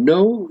there are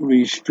no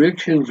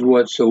restrictions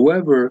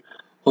whatsoever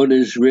on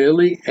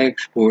Israeli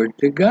export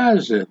to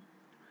Gaza.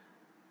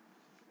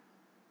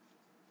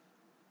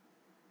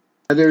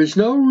 There is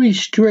no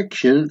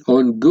restriction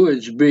on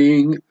goods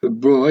being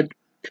brought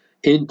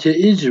into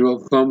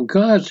Israel from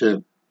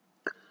Gaza.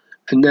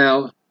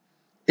 Now,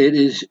 it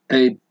is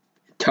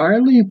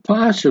entirely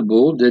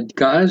possible that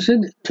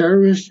Gazan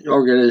terrorist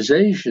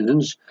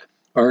organizations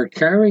are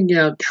carrying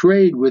out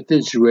trade with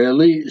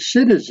Israeli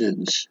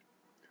citizens.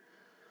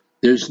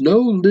 There's no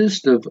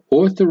list of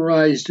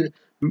authorized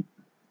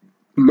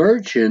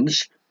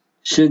merchants,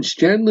 since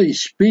generally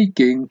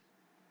speaking,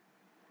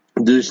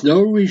 there's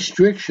no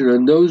restriction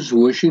on those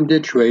wishing to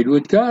trade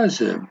with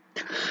Gaza.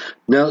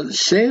 Now,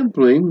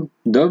 sampling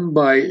done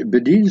by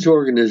Bedene's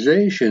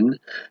organization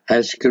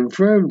has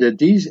confirmed that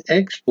these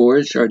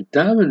exports are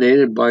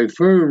dominated by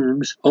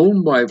firms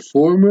owned by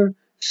former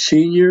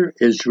senior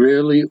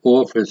Israeli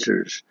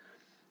officers.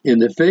 In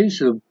the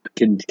face of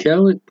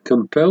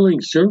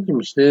compelling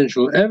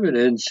circumstantial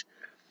evidence,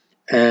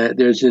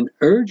 there's an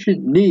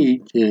urgent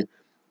need to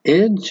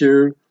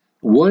answer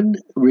one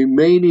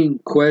remaining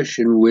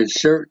question with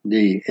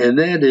certainty, and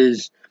that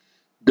is,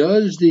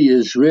 does the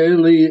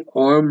Israeli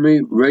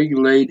army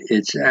regulate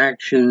its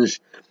actions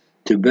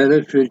to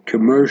benefit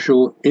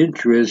commercial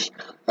interests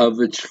of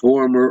its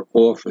former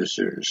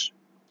officers?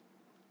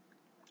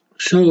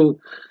 So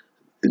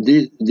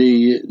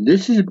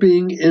this is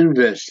being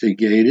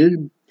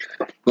investigated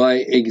by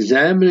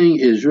examining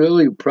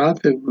Israeli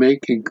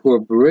profit-making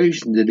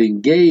corporations that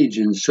engage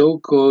in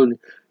so-called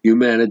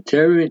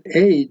humanitarian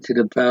aid to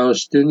the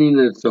Palestinian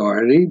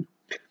Authority,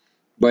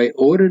 by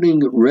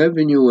auditing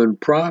revenue and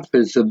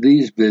profits of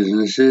these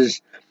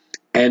businesses,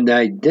 and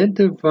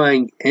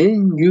identifying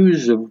end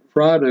use of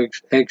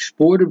products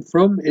exported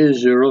from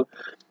Israel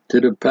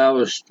to the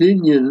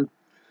Palestinian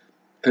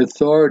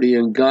Authority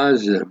in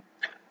Gaza.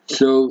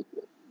 So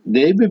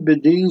David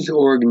Bedene's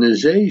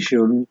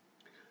organization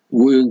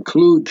will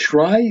include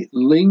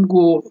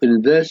trilingual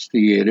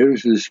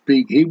investigators who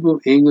speak Hebrew,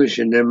 English,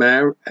 and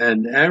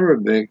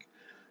Arabic,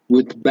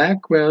 with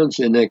backgrounds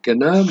in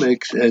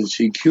economics and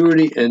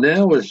security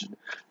analysis,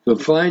 to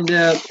find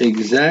out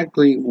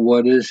exactly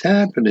what is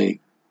happening.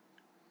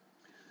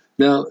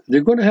 Now,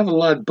 they're going to have a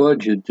lot of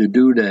budget to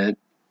do that,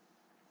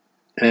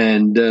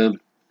 and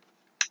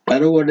I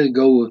don't want to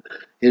go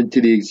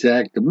into the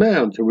exact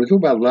amount. So we're talking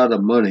about a lot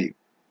of money.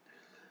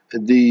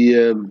 With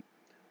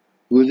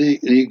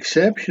the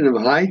exception of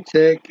high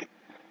tech,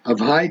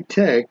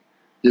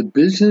 the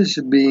business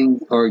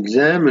are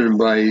examined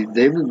by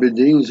David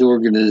Bedene's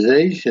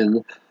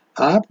organization,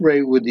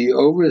 operate with the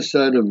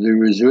oversight of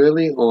the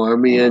Israeli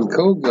army and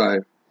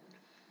Kogai.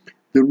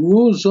 The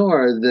rules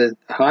are that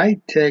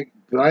high tech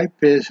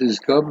bypasses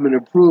government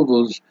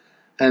approvals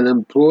and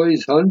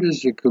employs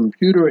hundreds of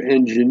computer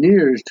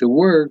engineers to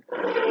work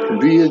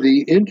via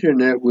the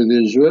internet with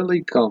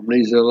Israeli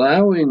companies,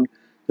 allowing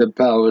the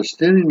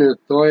Palestinian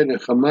Authority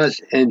Hamas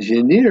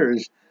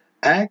engineers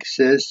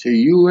access to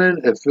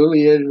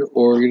UN-affiliated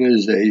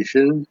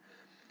organizations,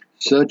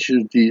 such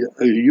as the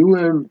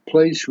UN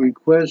place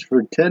requests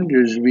for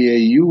tenders via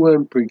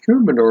UN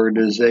procurement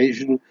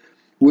organization,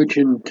 which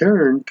in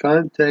turn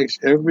contacts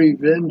every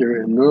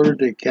vendor in order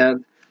to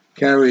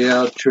carry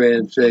out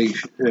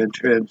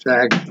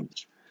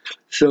transactions.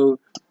 So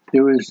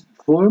there is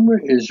former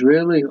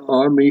Israeli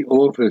army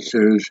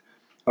officers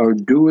are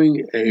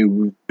doing a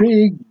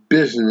big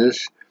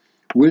business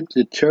with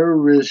the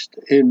terrorists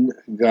in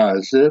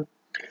Gaza.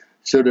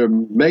 So they're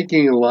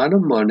making a lot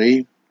of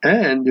money,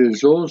 and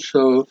there's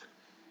also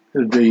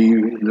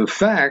the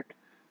fact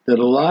that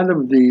a lot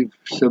of the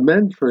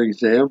cement, for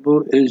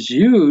example, is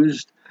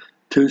used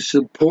to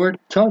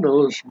support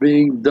tunnels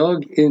being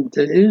dug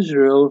into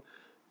Israel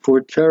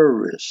for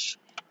terrorists.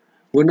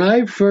 When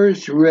I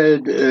first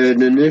read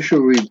an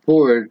initial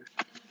report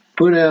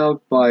put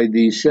out by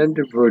the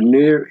Center for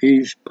Near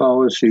East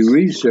Policy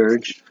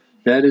Research,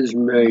 that is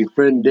my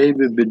friend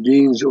David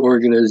Bedene's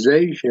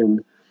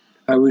organization,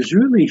 I was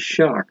really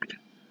shocked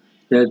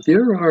that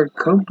there are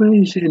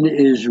companies in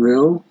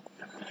Israel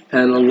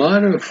and a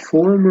lot of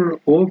former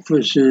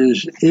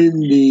officers in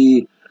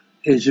the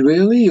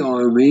Israeli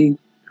army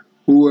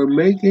who are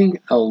making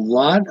a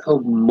lot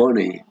of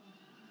money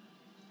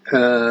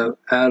out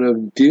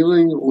of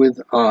dealing with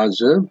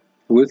Gaza.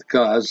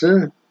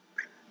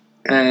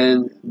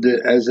 And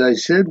as I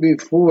said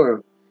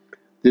before,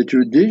 the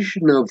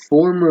tradition of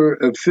former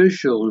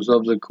officials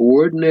of the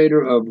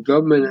coordinator of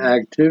government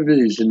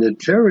activities in the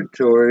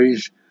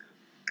territories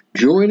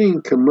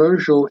joining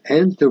commercial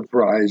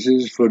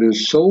enterprises for the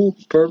sole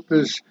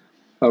purpose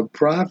of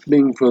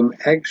profiting from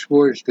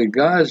exports to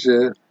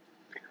Gaza,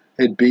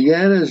 it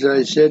began, as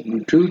I said,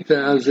 in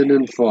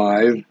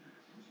 2005.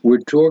 We're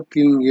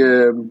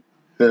talking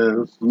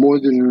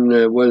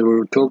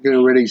we're talking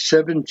already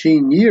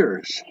 17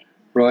 years,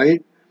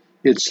 right?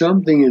 It's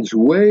something that's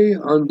way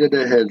under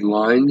the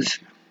headlines.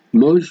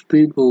 Most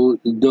people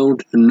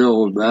don't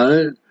know about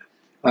it.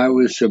 I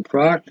was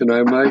surprised, and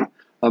I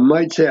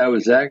might say I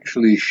was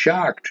actually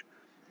shocked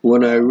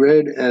when I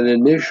read an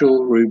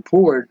initial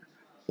report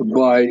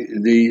by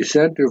the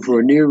Center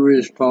for Near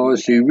East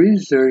Policy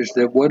Research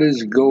that what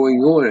is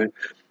going on.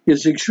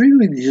 It's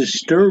extremely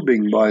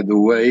disturbing, by the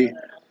way,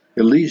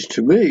 at least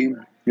to me,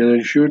 and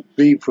it should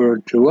be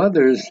to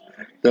others,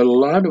 that a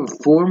lot of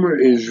former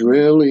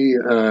Israeli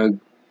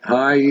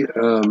high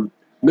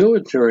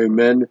military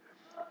men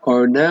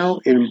are now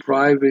in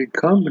private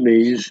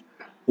companies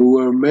who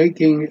are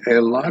making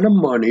a lot of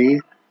money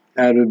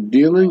out of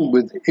dealing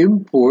with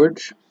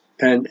imports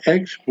and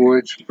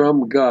exports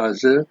from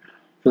Gaza,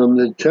 from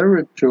the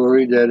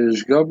territory that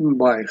is governed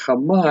by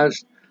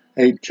Hamas,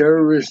 a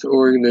terrorist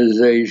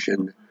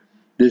organization.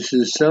 This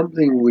is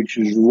something which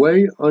is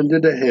way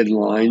under the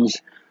headlines.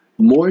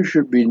 More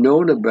should be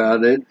known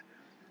about it.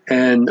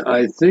 And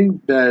I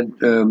think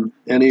that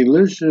any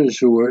listeners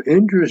who are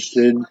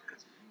interested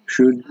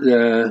should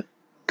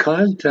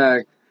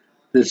contact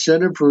the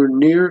Center for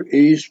Near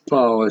East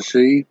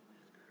Policy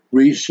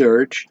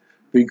Research,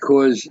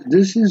 because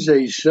this is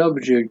a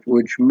subject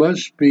which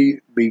must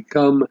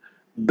become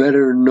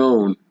better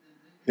known.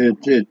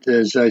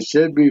 As I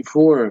said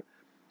before,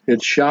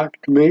 it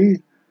shocked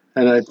me,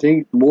 and I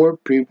think more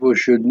people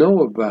should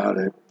know about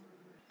it.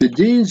 The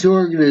Dean's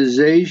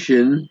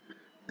organization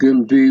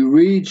can be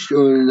reached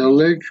on an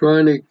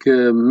electronic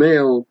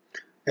mail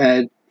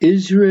at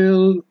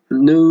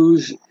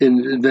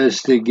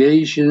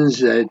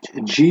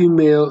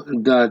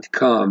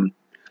israelnewsinvestigations@gmail.com.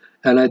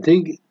 And I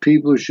think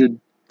people should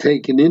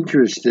take an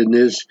interest in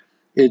this.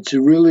 It's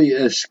really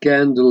a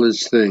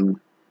scandalous thing.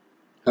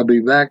 I'll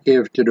be back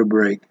after the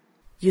break.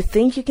 You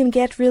think you can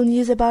get real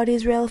news about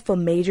Israel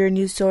from major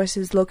news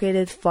sources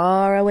located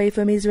far away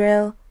from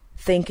Israel?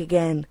 Think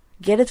again.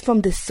 Get it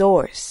from the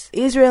source.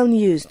 Israel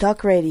News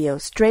Talk Radio,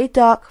 straight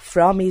talk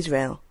from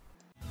Israel.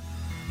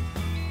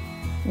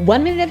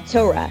 1 minute of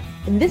Torah.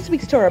 In this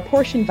week's Torah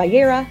portion,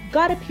 Vayera,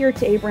 God appeared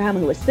to Abraham,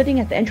 who was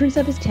sitting at the entrance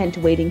of his tent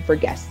waiting for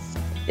guests.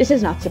 This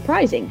is not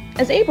surprising,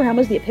 as Abraham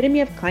was the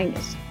epitome of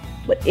kindness.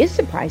 What is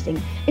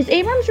surprising is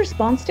Abraham's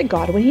response to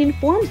God when he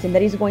informs him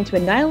that he's going to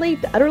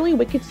annihilate the utterly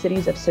wicked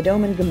cities of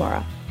Sodom and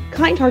Gomorrah.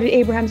 Kind-hearted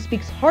Abraham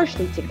speaks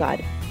harshly to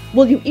God.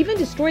 Will you even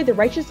destroy the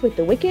righteous with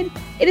the wicked?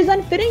 It is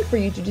unfitting for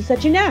you to do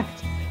such an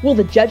act. Will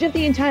the judge of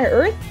the entire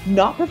earth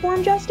not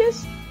perform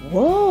justice?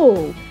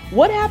 Whoa!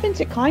 What happened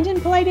to kind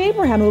and polite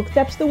Abraham who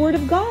accepts the word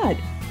of God?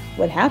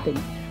 What happened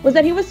was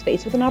that he was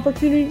faced with an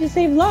opportunity to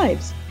save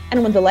lives.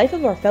 And when the life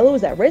of our fellow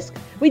is at risk,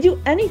 we do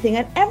anything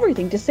and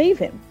everything to save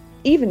him,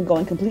 even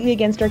going completely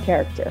against our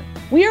character.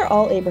 We are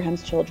all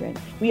Abraham's children.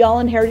 We all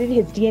inherited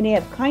his DNA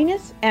of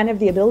kindness and of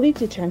the ability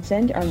to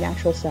transcend our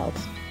natural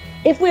selves.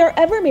 If we are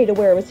ever made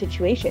aware of a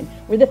situation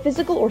where the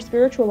physical or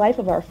spiritual life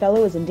of our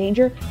fellow is in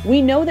danger, we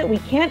know that we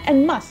can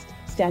and must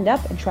stand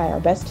up and try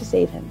our best to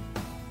save him.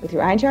 With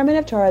your Ein Chairman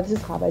of Torah, this is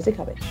Chava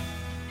Zakavich.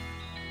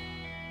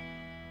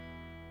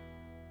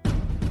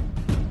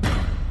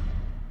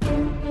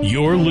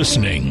 You're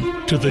listening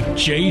to The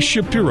Jay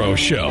Shapiro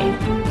Show.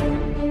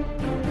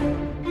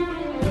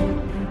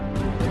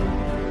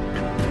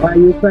 Hi,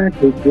 you're back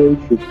with Jay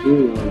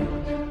Shapiro.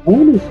 I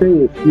want to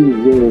say a few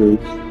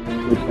words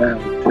about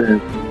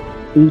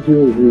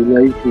Israel's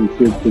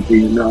relationship with the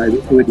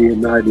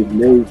United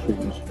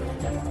Nations.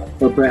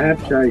 But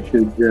perhaps I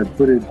should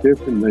put it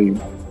differently.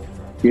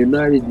 The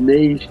United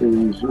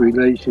Nations'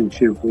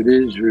 relationship with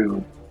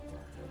Israel.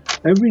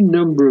 Every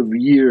number of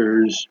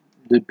years,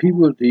 the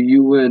people at the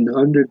UN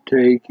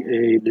undertake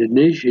an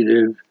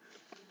initiative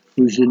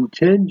whose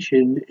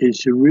intention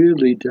is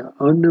really to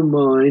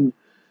undermine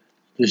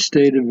the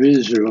state of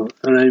Israel,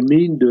 and I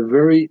mean the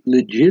very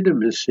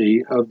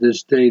legitimacy of the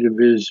state of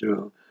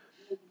Israel.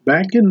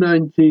 Back in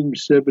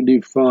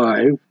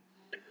 1975,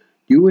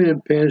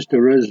 UN passed a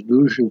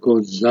resolution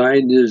called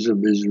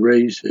Zionism is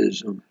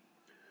Racism.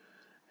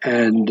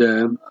 And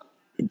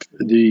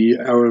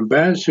our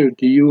ambassador at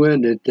the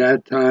UN at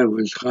that time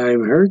was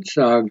Chaim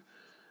Herzog,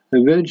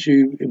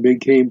 eventually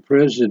became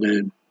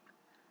president.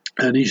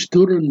 And he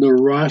stood on the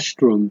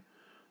rostrum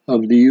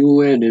of the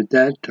UN at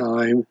that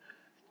time,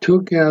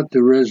 took out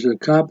the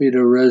copy of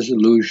the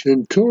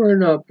resolution, tore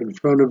it up in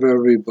front of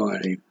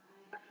everybody.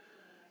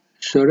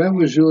 So that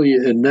was really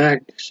an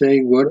act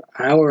saying what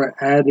our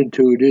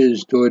attitude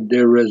is toward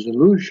their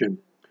resolution.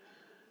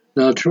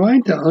 Now,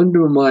 trying to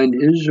undermine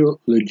Israel's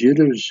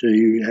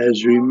legitimacy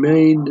has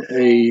remained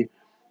a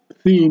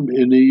theme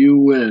in the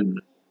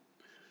UN.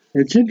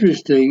 It's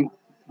interesting,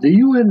 the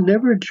UN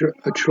never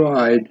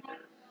tried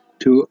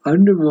to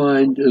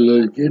undermine the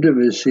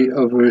legitimacy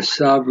of a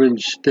sovereign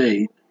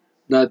state,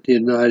 not the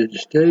United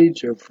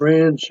States or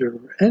France or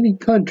any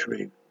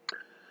country.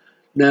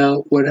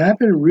 Now, what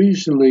happened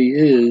recently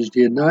is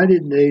the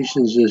United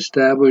Nations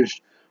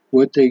established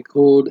what they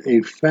called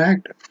a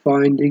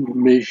fact-finding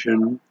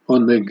mission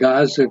on the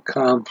Gaza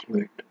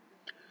conflict.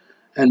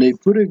 And they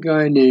put a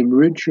guy named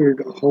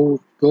Richard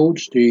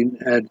Goldstein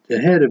at the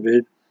head of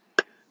it.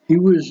 He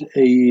was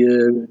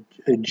a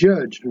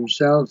judge from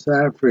South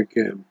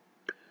Africa.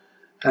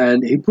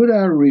 And he put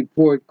out a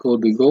report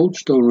called the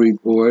Goldstone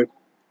Report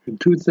in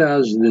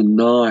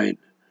 2009.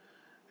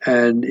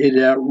 And it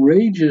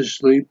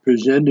outrageously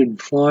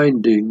presented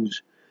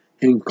findings,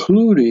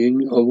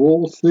 including, of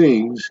all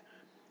things,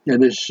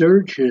 an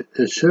assertion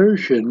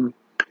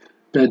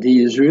that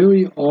the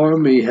Israeli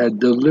army had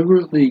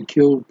deliberately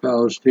killed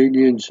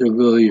Palestinian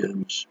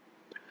civilians.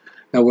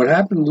 Now, what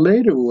happened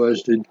later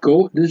was that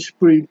this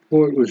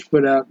report was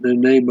put out in the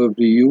name of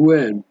the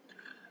UN.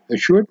 A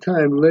short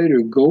time later,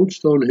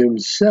 Goldstone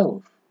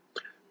himself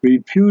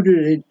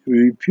repudiated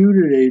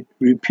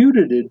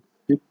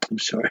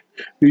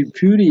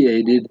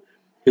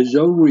his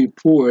own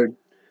report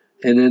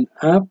in an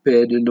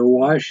op-ed in the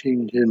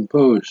Washington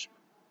Post.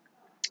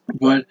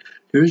 But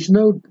there's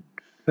no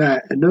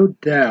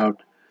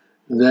doubt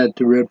that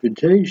the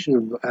reputation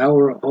of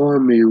our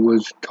army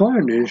was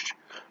tarnished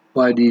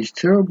by these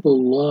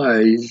terrible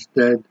lies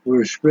that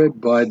were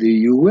spread by the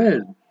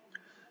UN.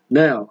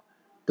 Now,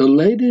 The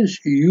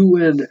latest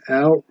UN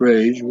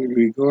outrage with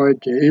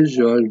regard to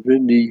Israel has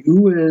been the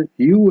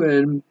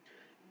UN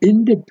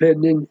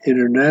Independent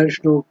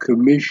International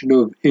Commission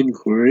of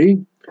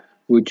Inquiry,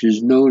 which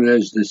is known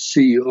as the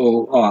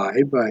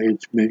COI by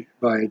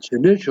its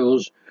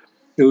initials.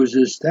 It was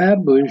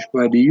established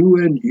by the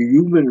UN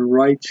Human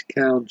Rights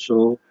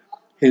Council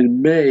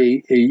in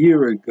May a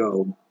year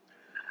ago.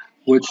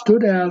 What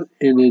stood out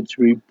in its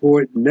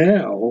report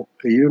now,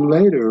 a year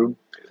later,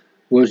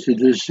 was the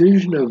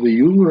decision of the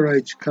Human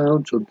Rights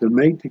Council to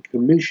make the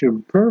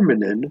commission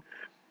permanent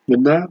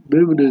and not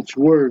limit its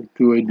work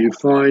to a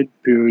defined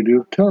period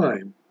of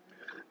time.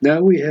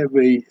 Now we have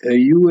a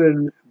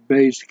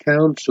UN-based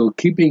council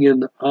keeping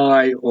an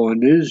eye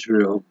on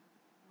Israel,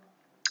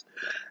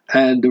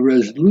 and the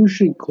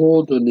resolution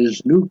called on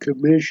this new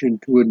commission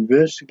to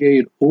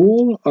investigate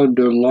all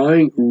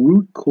underlying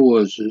root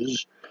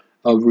causes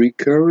of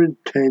recurrent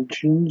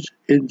tensions,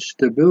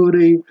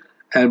 instability,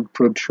 and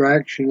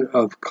protraction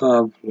of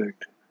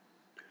conflict.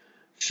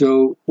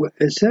 So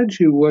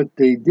essentially what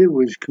they did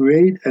was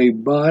create a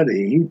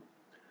body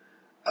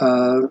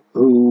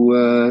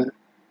who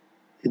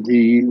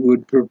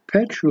would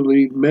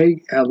perpetually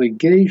make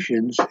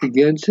allegations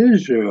against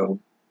Israel.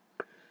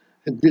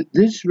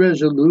 This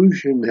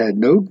resolution had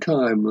no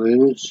time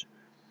limits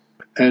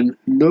and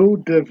no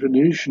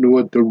definition of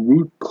what the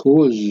root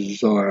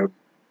causes are.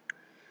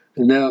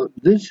 Now,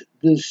 this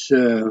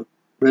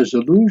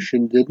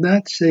resolution did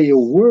not say a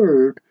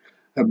word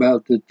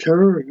about the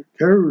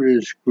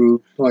terrorist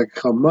groups like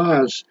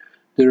Hamas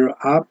that are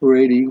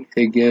operating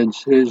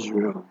against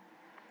Israel.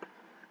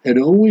 It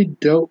only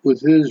dealt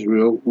with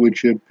Israel,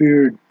 which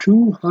appeared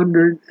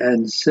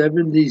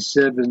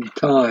 277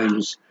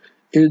 times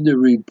in the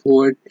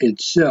report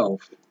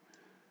itself.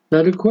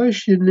 Now the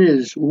question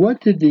is,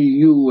 what did the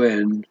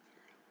UN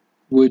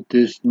with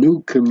this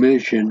new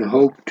commission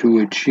hope to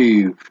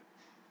achieve?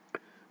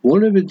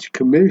 One of its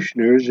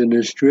commissioners, an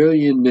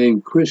Australian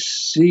named Chris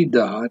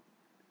Sidoti,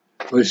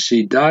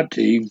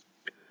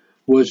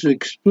 was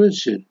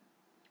explicit.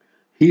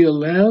 He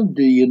allowed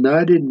the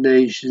United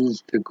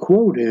Nations to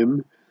quote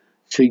him,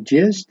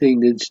 suggesting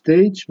that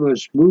states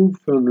must move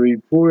from the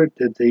report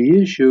that they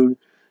issued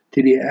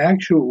to the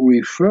actual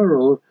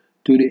referral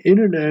to the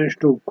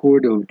International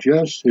Court of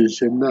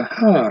Justice in The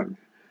Hague.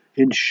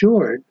 In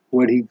short,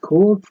 what he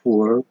called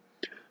for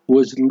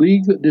was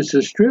this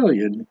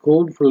Australian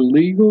called for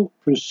legal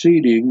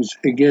proceedings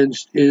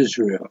against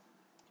Israel.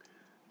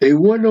 They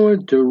went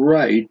on to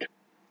write,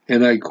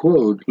 and I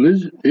quote,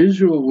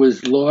 Israel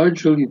was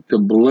largely to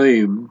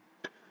blame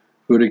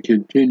for the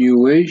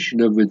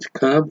continuation of its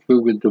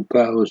conflict with the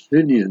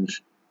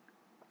Palestinians.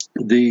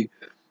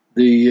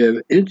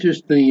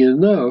 Interesting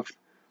enough,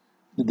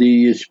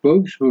 the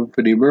spokesman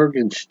for the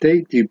American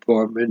State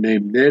Department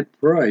named Ned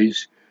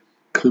Price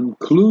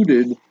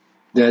concluded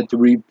that the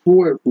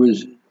report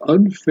was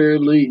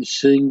unfairly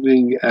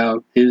singling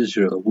out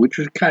Israel, which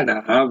was kind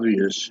of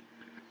obvious.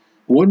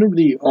 One of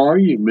the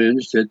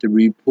arguments that the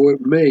report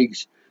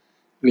makes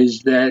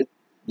is that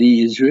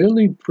the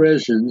Israeli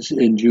presence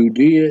in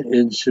Judea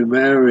and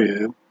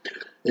Samaria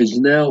is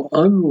now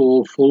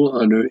unlawful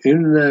under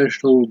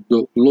international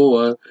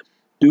law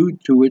due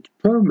to its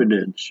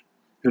permanence.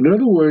 In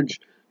other words,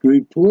 the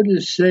report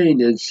is saying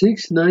that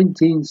since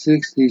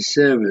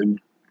 1967,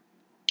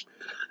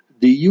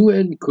 the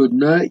UN could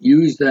not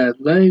use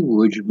that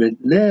language,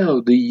 but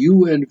now the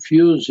UN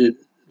feels it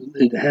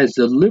has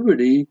the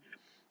liberty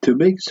to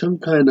make some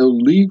kind of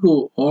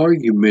legal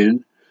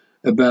argument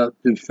about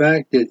the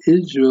fact that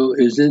Israel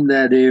is in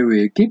that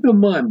area. Keep in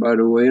mind, by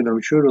the way, and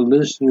I'm sure the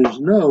listeners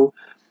know,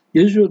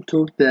 Israel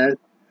took that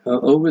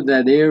over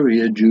that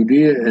area,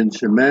 Judea and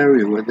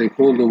Samaria, what they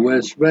call the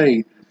West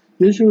Bank.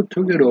 Israel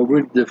took it over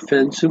in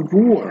defensive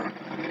war.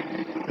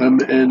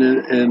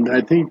 And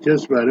I think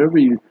just about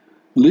every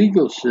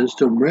legal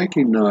system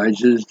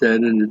recognizes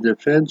that in a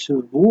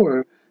defensive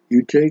war,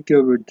 you take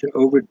over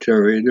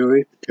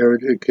territory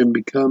can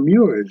become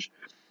yours.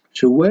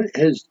 So what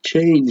has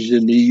changed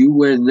in the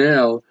UN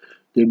now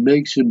that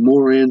makes it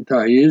more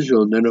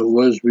anti-Israel than it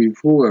was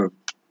before?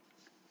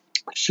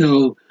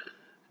 So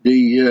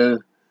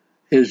it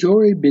has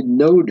already been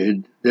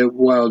noted that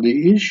while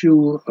the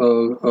issue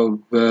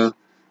of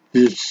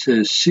this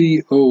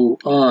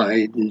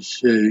COI,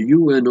 this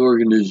UN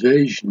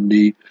organization,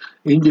 the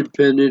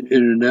Independent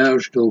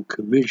International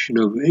Commission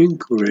of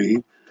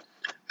Inquiry,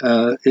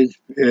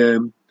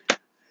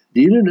 the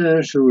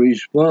international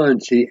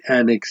response, the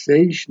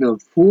annexation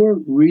of 4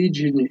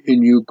 regions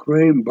in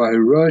Ukraine by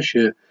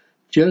Russia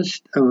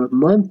just a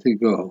month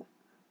ago.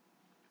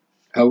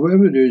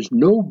 However, there's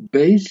no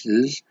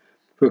basis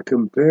for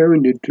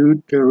comparing the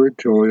two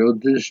territorial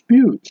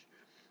disputes.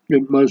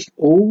 It must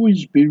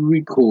always be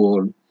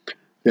recalled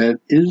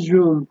that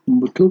Israel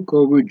took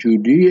over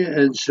Judea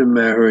and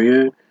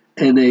Samaria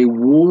in a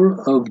war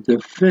of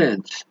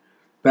defense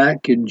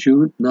back in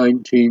June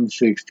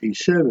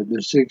 1967,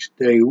 the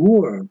Six-Day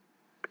War.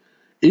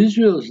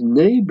 Israel's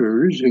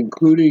neighbors,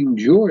 including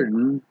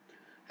Jordan,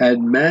 had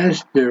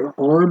massed their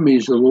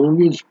armies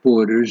along its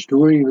borders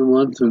during the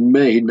month of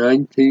May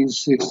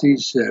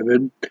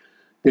 1967.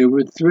 They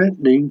were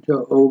threatening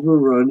to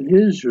overrun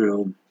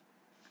Israel.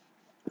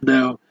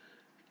 Now,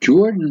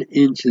 Jordan,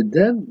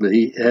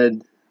 incidentally,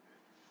 had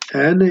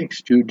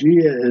annexed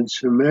Judea and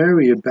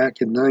Samaria back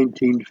in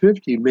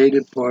 1950, made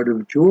it part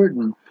of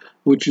Jordan,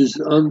 which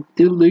is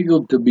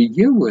illegal to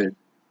begin with.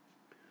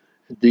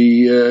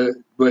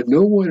 But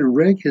no one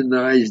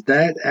recognized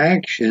that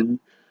action,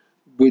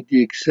 with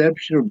the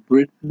exception of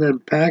Britain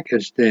and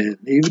Pakistan.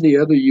 Even the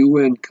other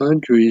UN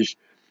countries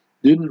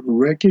didn't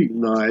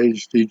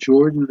recognize the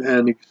Jordan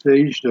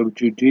annexation of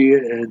Judea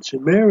and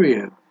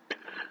Samaria.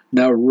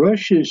 Now,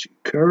 Russia's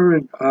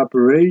current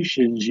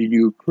operations in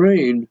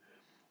Ukraine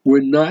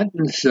were not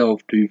in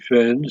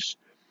self-defense,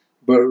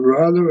 but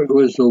rather it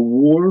was a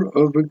war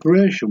of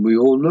aggression. We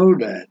all know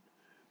that.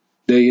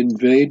 They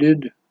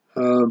invaded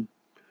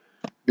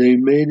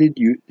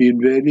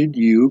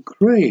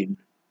Ukraine,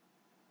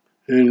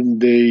 and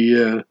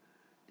the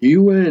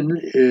UN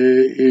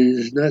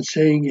is not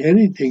saying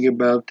anything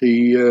about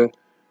the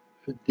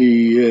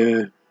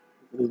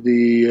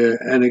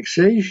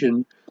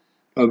annexation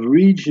of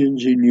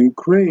regions in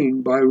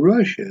Ukraine by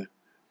Russia.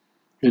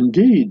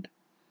 Indeed,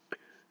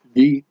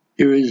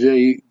 there is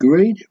a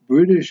great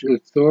British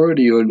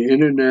authority on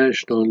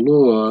international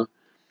law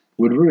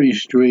with a very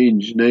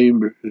strange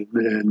name.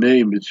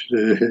 It's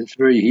a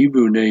very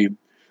Hebrew name,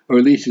 or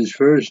at least his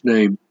first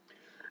name.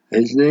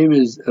 His name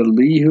is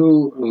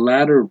Elihu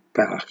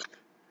Ladderpach.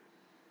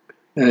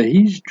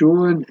 He's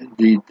drawn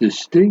the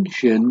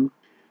distinction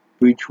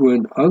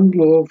between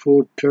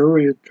unlawful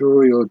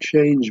territorial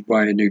change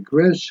by an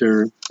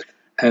aggressor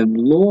and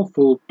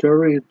lawful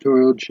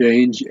territorial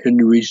change in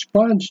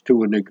response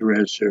to an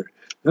aggressor.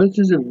 This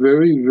is a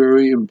very,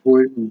 very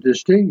important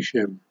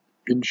distinction.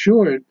 In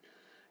short,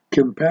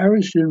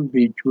 comparison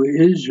between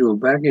Israel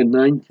back in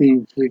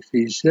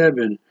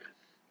 1967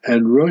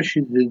 and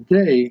Russia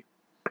today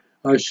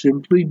are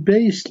simply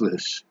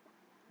baseless.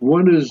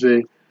 One is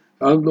a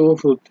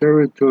unlawful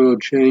territorial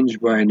change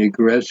by an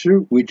aggressor,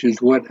 which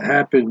is what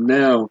happened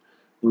now.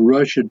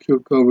 Russia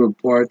took over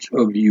parts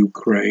of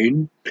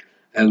Ukraine,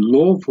 and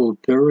lawful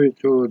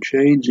territorial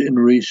change in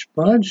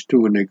response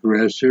to an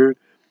aggressor,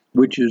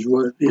 which is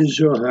what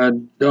Israel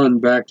had done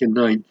back in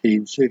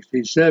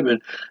 1967.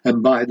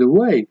 And by the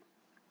way,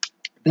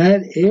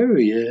 that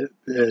area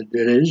that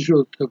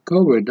Israel took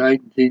over in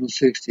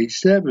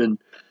 1967,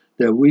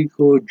 that we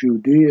call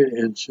Judea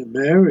and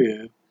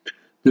Samaria,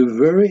 the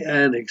very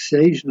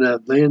annexation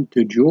of land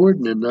to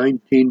Jordan in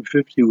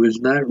 1950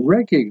 was not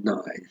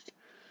recognized.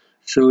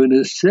 So in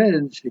a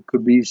sense, it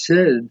could be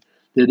said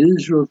that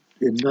Israel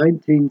in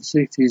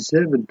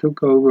 1967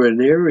 took over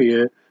an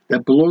area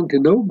that belonged to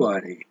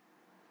nobody.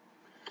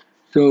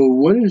 So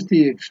what is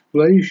the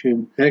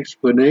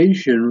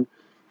explanation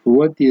for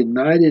what the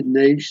United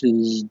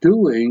Nations is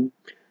doing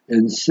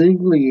and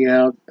singling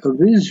out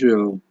of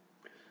Israel?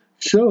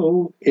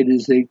 So it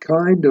is a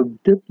kind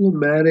of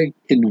diplomatic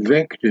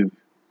invective.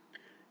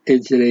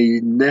 It's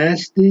a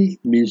nasty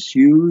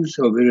misuse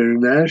of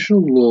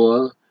international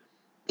law,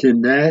 to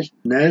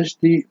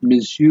nasty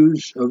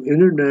misuse of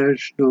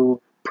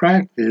international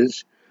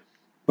practice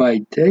by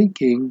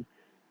taking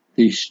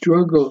the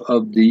struggle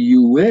of the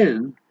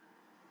UN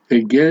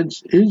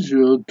against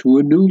Israel to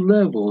a new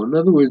level. In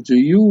other words, the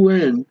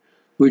UN,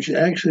 which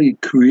actually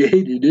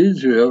created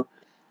Israel,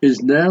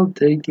 is now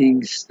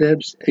taking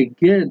steps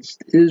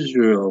against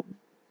Israel.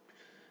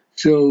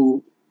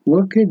 So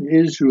what can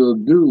Israel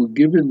do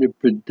given the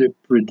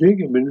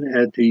predicament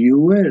at the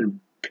UN?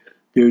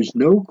 There's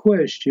no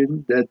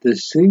question that the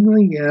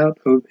singling out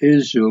of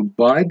Israel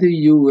by the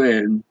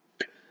UN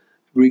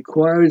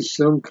requires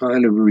some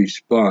kind of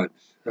response.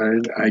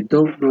 I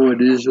don't know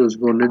what Israel's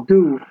going to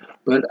do,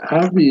 but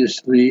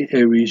obviously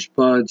a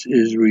response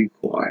is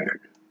required.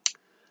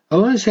 I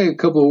want to say a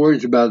couple of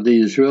words about the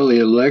Israeli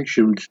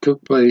election, which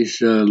took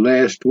place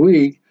last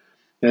week,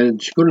 and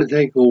it's going to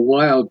take a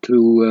while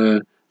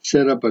to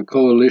set up a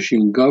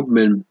coalition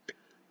government.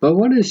 But I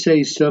want to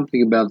say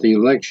something about the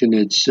election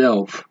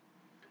itself.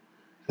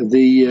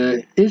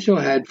 Israel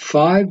had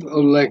 5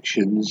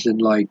 elections in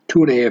like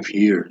 2.5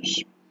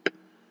 years.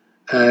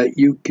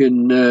 You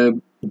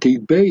can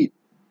debate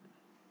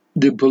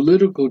the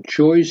political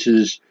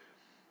choices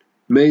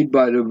made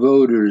by the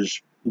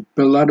voters.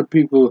 A lot of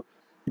people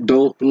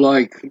don't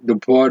like the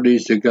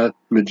parties that got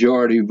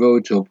majority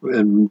votes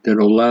and that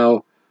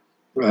allow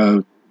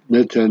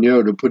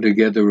Netanyahu to put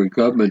together a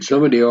government.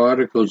 Some of the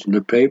articles in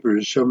the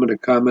papers, some of the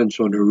comments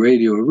on the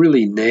radio are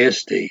really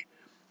nasty.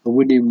 I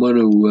wouldn't want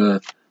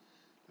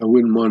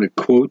to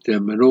quote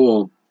them at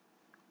all.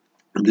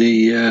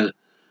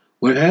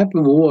 What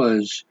happened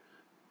was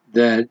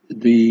that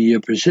the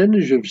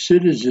percentage of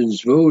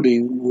citizens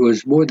voting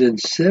was more than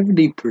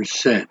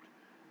 70%.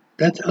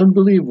 That's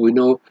unbelievable. You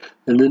know,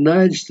 in the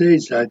United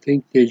States, I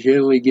think they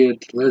generally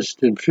get less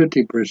than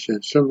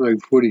 50%, something like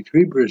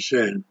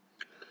 43%.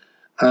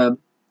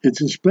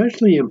 It's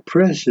especially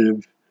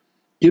impressive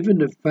given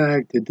the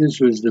fact that this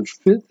was the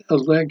 5th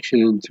election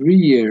in 3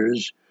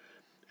 years,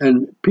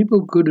 And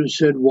people could have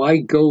said, why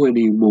go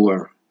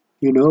anymore?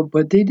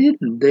 But they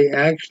didn't. They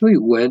actually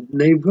went and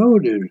they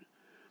voted.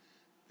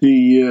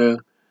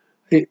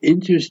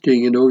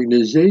 Interesting, an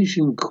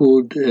organization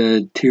called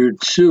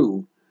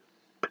Tirtsu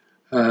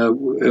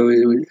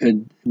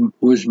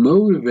was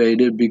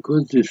motivated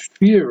because the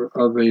fear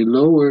of a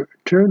lower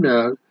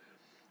turnout.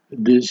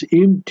 This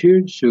Im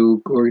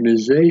Tirtsu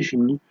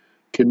organization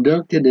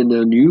conducted an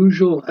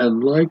unusual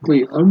and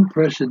likely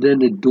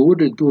unprecedented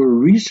door-to-door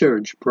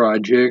research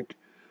project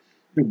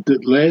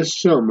last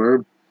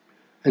summer,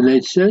 and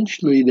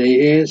essentially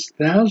they asked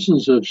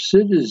thousands of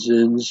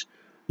citizens,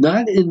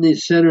 not in the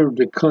center of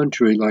the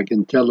country like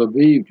in Tel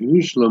Aviv,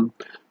 Jerusalem,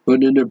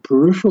 but in the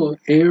peripheral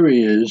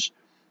areas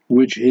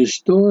which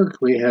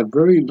historically have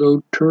very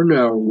low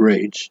turnout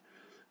rates.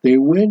 They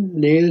went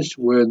and asked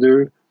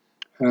whether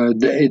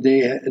they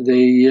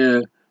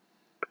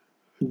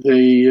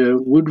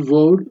would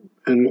vote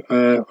in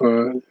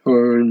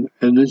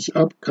this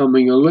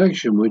upcoming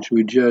election, which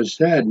we just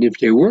had. And if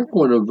they weren't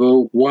going to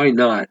vote, why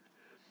not?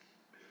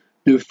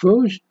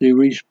 The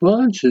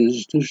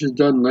responses, this was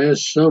done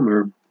last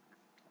summer,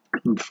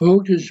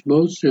 focused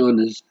mostly on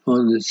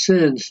the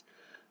sense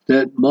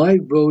that my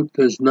vote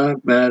does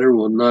not matter,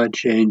 will not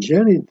change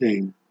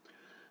anything.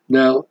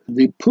 Now,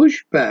 the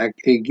pushback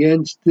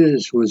against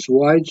this was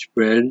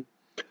widespread,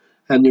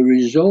 and the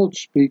results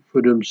speak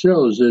for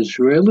themselves.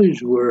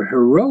 Israelis were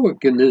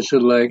heroic in this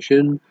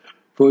election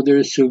for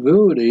their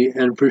civility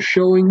and for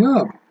showing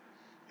up.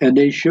 And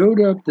they showed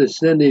up to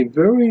send a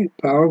very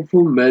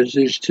powerful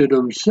message to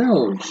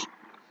themselves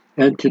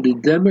and to the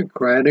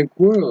democratic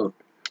world.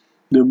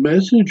 The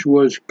message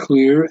was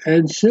clear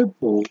and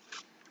simple.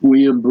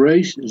 We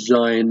embrace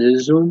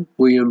Zionism,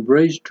 we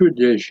embrace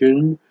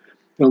tradition,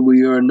 and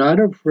we are not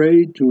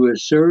afraid to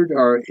assert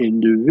our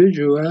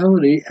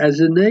individuality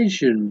as a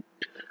nation.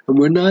 And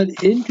we're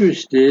not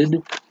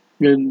interested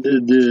in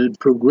the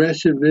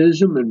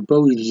progressivism and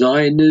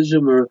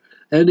post-Zionism or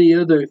any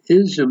other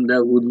ism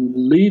that would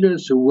lead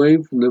us away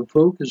from the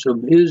focus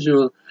of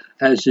Israel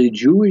as a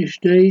Jewish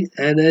state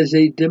and as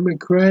a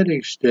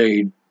democratic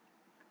state.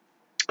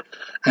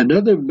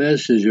 Another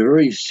message, a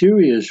very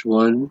serious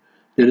one,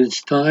 that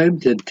it's time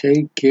to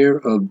take care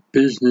of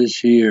business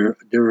here.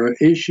 There are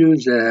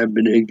issues that have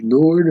been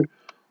ignored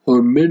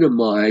or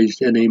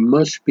minimized, and they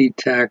must be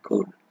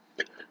tackled.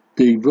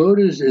 The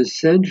voters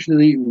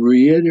essentially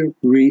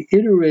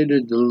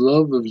reiterated the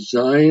love of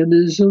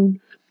Zionism.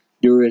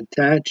 They're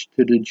attached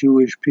to the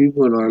Jewish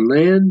people in our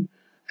land,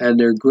 and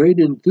their great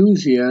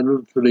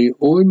enthusiasm for the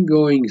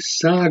ongoing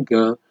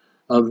saga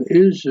of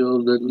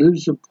Israel that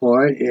lives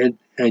apart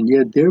and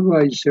yet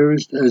thereby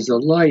serves as a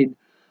light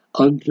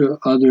unto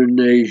other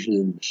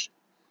nations.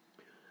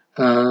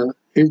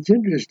 It's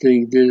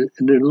interesting that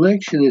an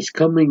election is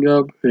coming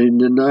up in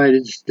the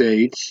United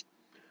States.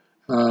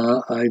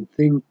 I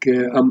think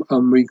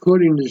I'm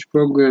recording this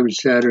program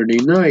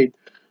Saturday night,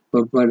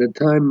 but by the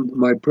time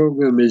my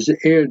program is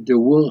aired, there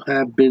will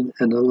have been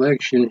an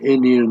election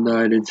in the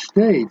United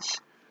States.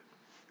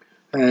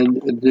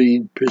 And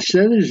the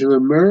percentage of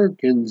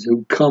Americans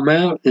who come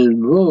out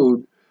and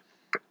vote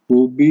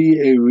will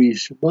be a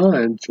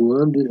response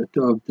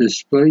of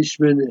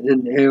displacement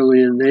and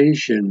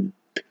alienation.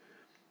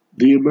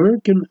 The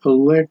American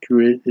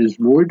electorate is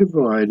more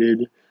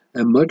divided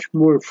and much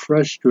more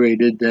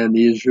frustrated than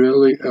the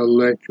Israeli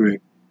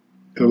electorate.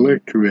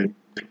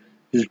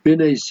 There's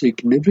been a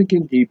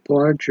significant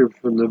departure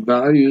from the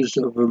values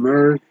of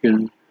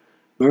Americanism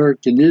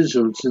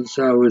since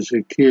I was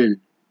a kid.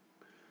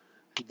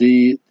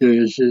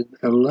 There's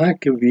a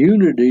lack of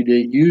unity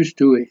that used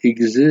to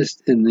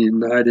exist in the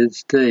United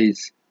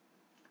States.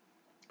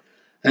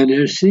 And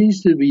there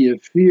seems to be a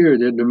fear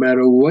that no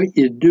matter what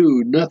you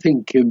do,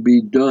 nothing can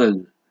be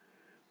done.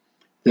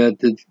 That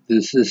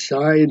the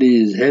society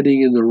is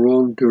heading in the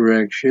wrong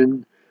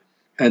direction,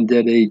 and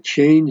that a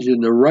change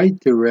in the right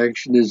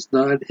direction is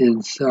not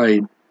in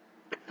sight.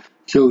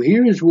 So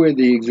here's where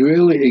the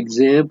Israeli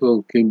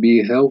example can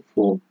be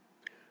helpful.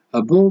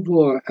 Above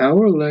all,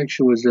 our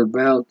election was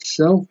about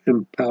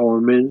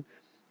self-empowerment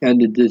and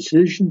the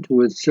decision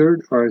to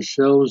assert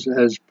ourselves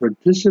as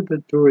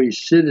participatory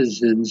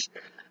citizens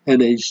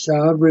in a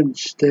sovereign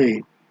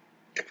state.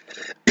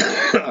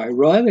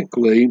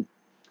 Ironically,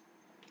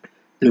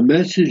 the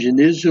message in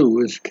Israel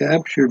was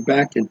captured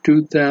back in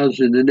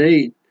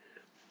 2008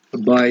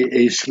 by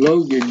a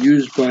slogan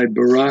used by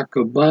Barack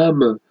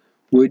Obama,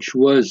 which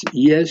was,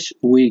 "Yes,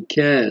 we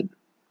can."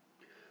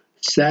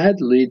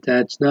 Sadly,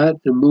 that's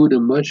not the mood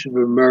of much of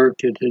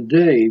America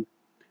today,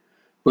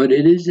 but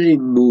it is a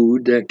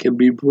mood that can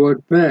be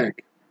brought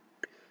back.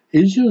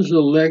 Israel's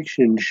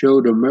election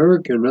showed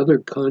America and other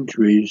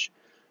countries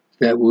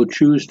that will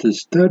choose to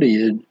study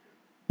it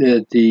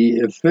that the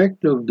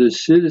effect of the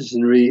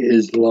citizenry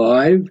is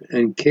live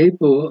and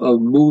capable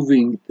of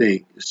moving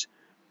things.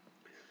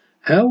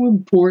 How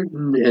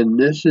important and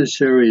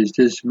necessary is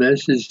this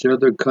message to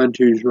other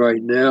countries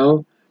right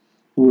now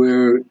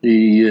where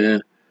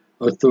the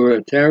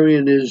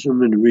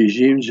authoritarianism and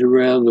regimes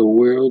around the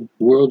world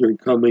are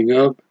coming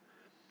up?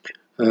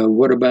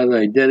 What about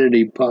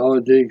identity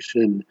politics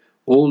and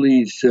all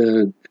these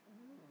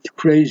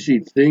crazy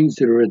things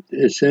that are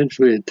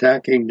essentially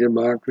attacking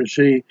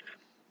democracy?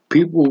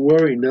 People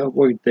worry not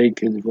what they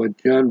can. What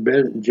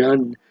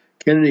John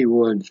Kennedy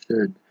once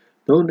said: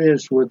 "Don't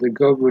ask what the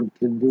government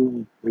can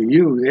do for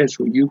you. Ask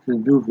what you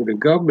can do for the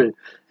government."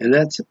 And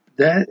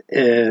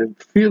that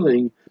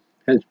feeling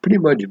has pretty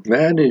much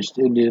vanished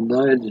in the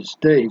United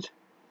States.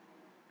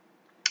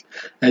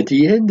 At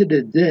the end of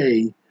the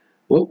day,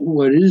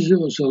 what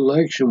Israel's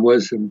election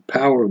was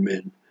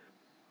empowerment.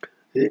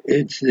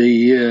 It's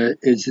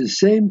the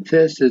same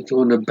test that's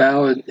on the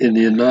ballot in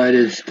the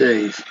United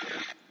States.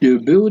 The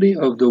ability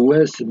of the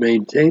West to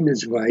maintain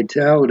its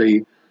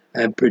vitality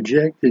and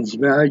project its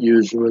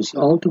values must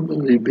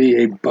ultimately be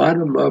a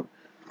bottom-up,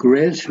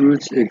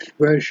 grassroots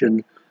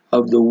expression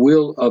of the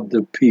will of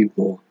the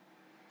people.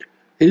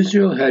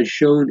 Israel has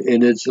shown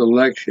in its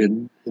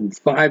election, in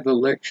 5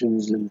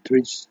 elections in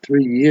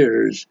 3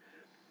 years,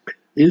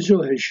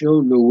 Israel has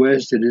shown the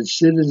West that its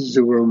citizens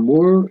were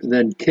more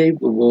than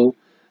capable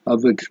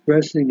of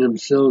expressing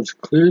themselves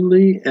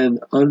clearly and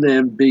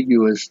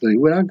unambiguously.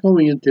 Without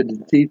going into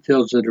the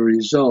details of the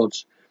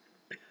results,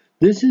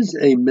 this is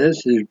a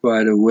message,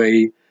 by the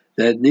way,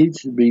 that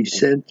needs to be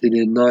sent to the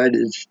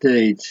United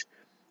States,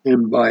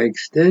 and by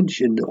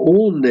extension,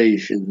 all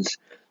nations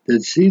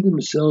that see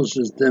themselves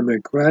as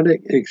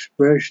democratic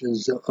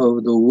expressions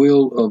of the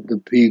will of the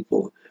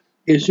people.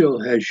 Israel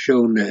has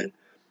shown that.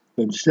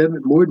 When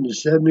more than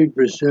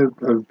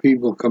 70% of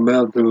people come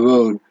out to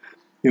vote,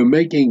 you're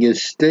making a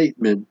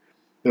statement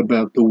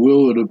about the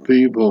will of the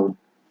people,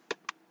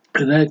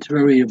 and that's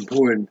very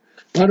important.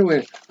 By the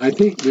way, I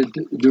think that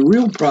the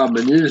real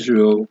problem in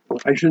Israel,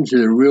 I shouldn't say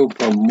the real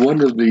problem,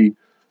 one of the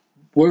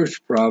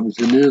worst problems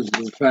in Israel is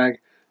the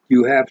fact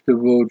you have to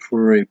vote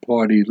for a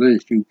party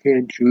list. You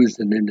can't choose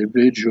an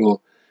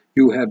individual.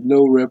 You have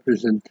no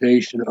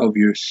representation of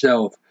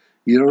yourself.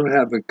 You don't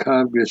have a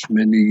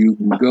congressman that you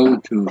can go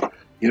to.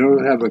 You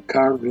don't have a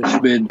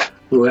congressman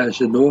who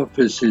has an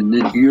office in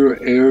your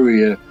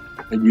area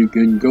and you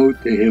can go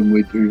to him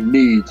with your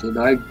needs. And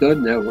I've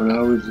done that when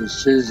I was a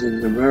citizen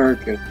in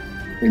America.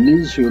 In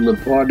Israel,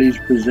 the parties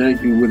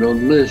present you with a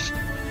list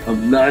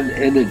of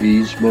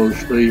non-entities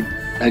mostly,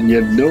 and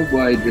you have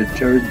nobody to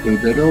turn to.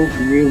 They don't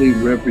really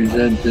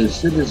represent the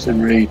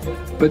citizenry,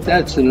 but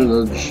that's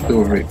another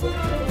story.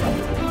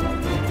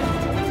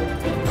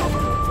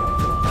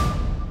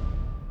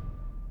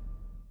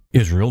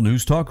 Israel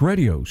News Talk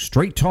Radio,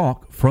 straight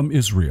talk from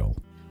Israel.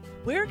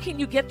 Where can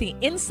you get the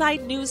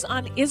inside news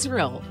on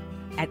Israel?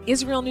 At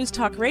Israel News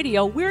Talk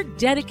Radio, we're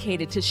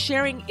dedicated to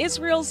sharing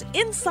Israel's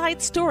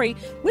inside story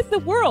with the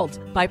world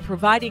by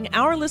providing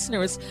our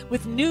listeners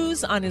with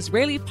news on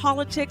Israeli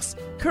politics,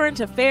 current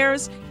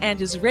affairs, and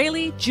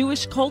Israeli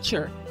Jewish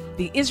culture.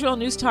 The Israel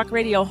News Talk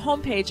Radio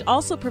homepage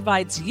also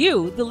provides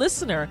you, the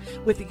listener,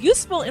 with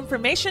useful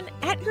information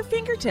at your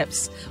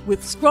fingertips,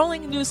 with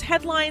scrolling news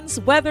headlines,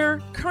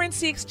 weather,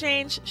 currency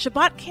exchange,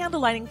 Shabbat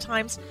candlelighting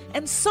times,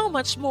 and so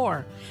much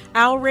more.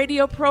 Our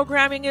radio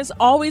programming is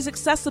always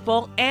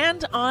accessible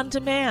and on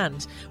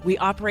demand. We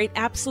operate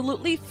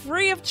absolutely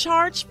free of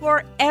charge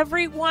for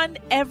everyone,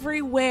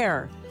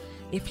 everywhere.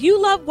 If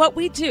you love what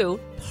we do,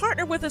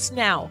 partner with us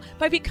now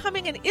by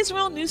becoming an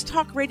Israel News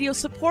Talk Radio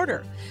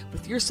supporter.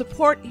 With your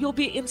support, you'll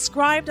be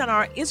inscribed on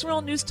our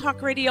Israel News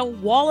Talk Radio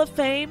Wall of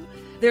Fame.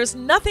 There's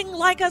nothing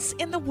like us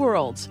in the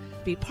world.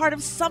 Be part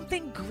of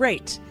something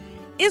great.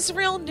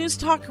 Israel News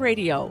Talk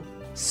Radio.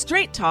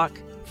 Straight talk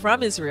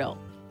from Israel.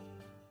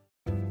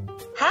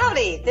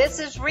 Howdy, this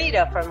is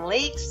Rita from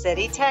League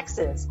City,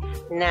 Texas,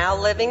 now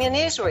living in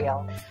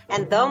Israel.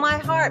 And though my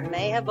heart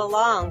may have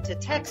belonged to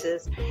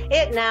Texas,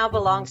 it now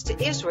belongs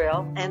to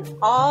Israel and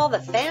all the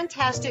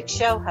fantastic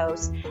show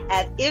hosts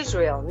at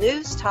Israel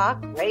News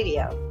Talk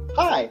Radio.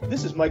 Hi,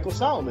 this is Michael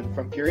Solomon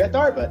from Kiryat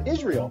Arba,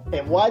 Israel.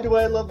 And why do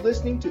I love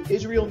listening to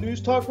Israel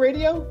News Talk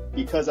Radio?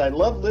 Because I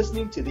love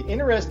listening to the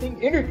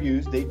interesting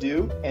interviews they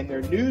do and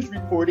their news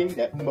reporting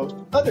that most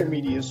other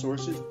media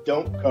sources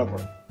don't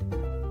cover.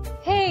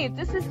 Hey,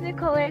 this is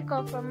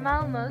Nicoleko from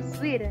Malmö,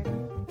 Sweden.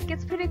 It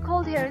gets pretty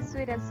cold here in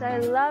Sweden, so I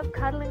love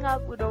cuddling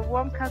up with a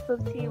warm cup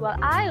of tea while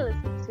I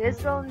listen to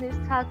Israel News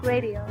Talk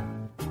Radio.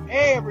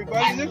 Hey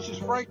everybody, this is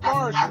Frank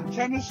Morris from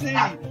Tennessee.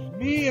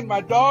 Me and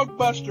my dog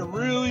Buster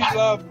really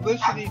love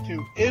listening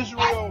to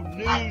Israel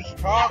News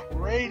Talk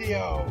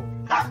Radio.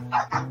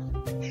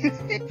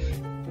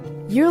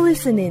 You're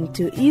listening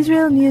to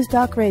Israel News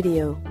Talk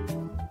Radio.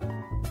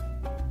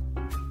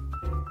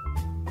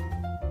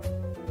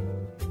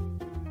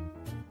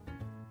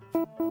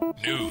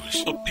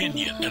 News,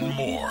 opinion, and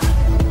more.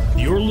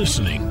 You're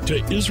listening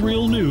to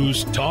Israel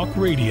News Talk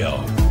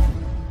Radio.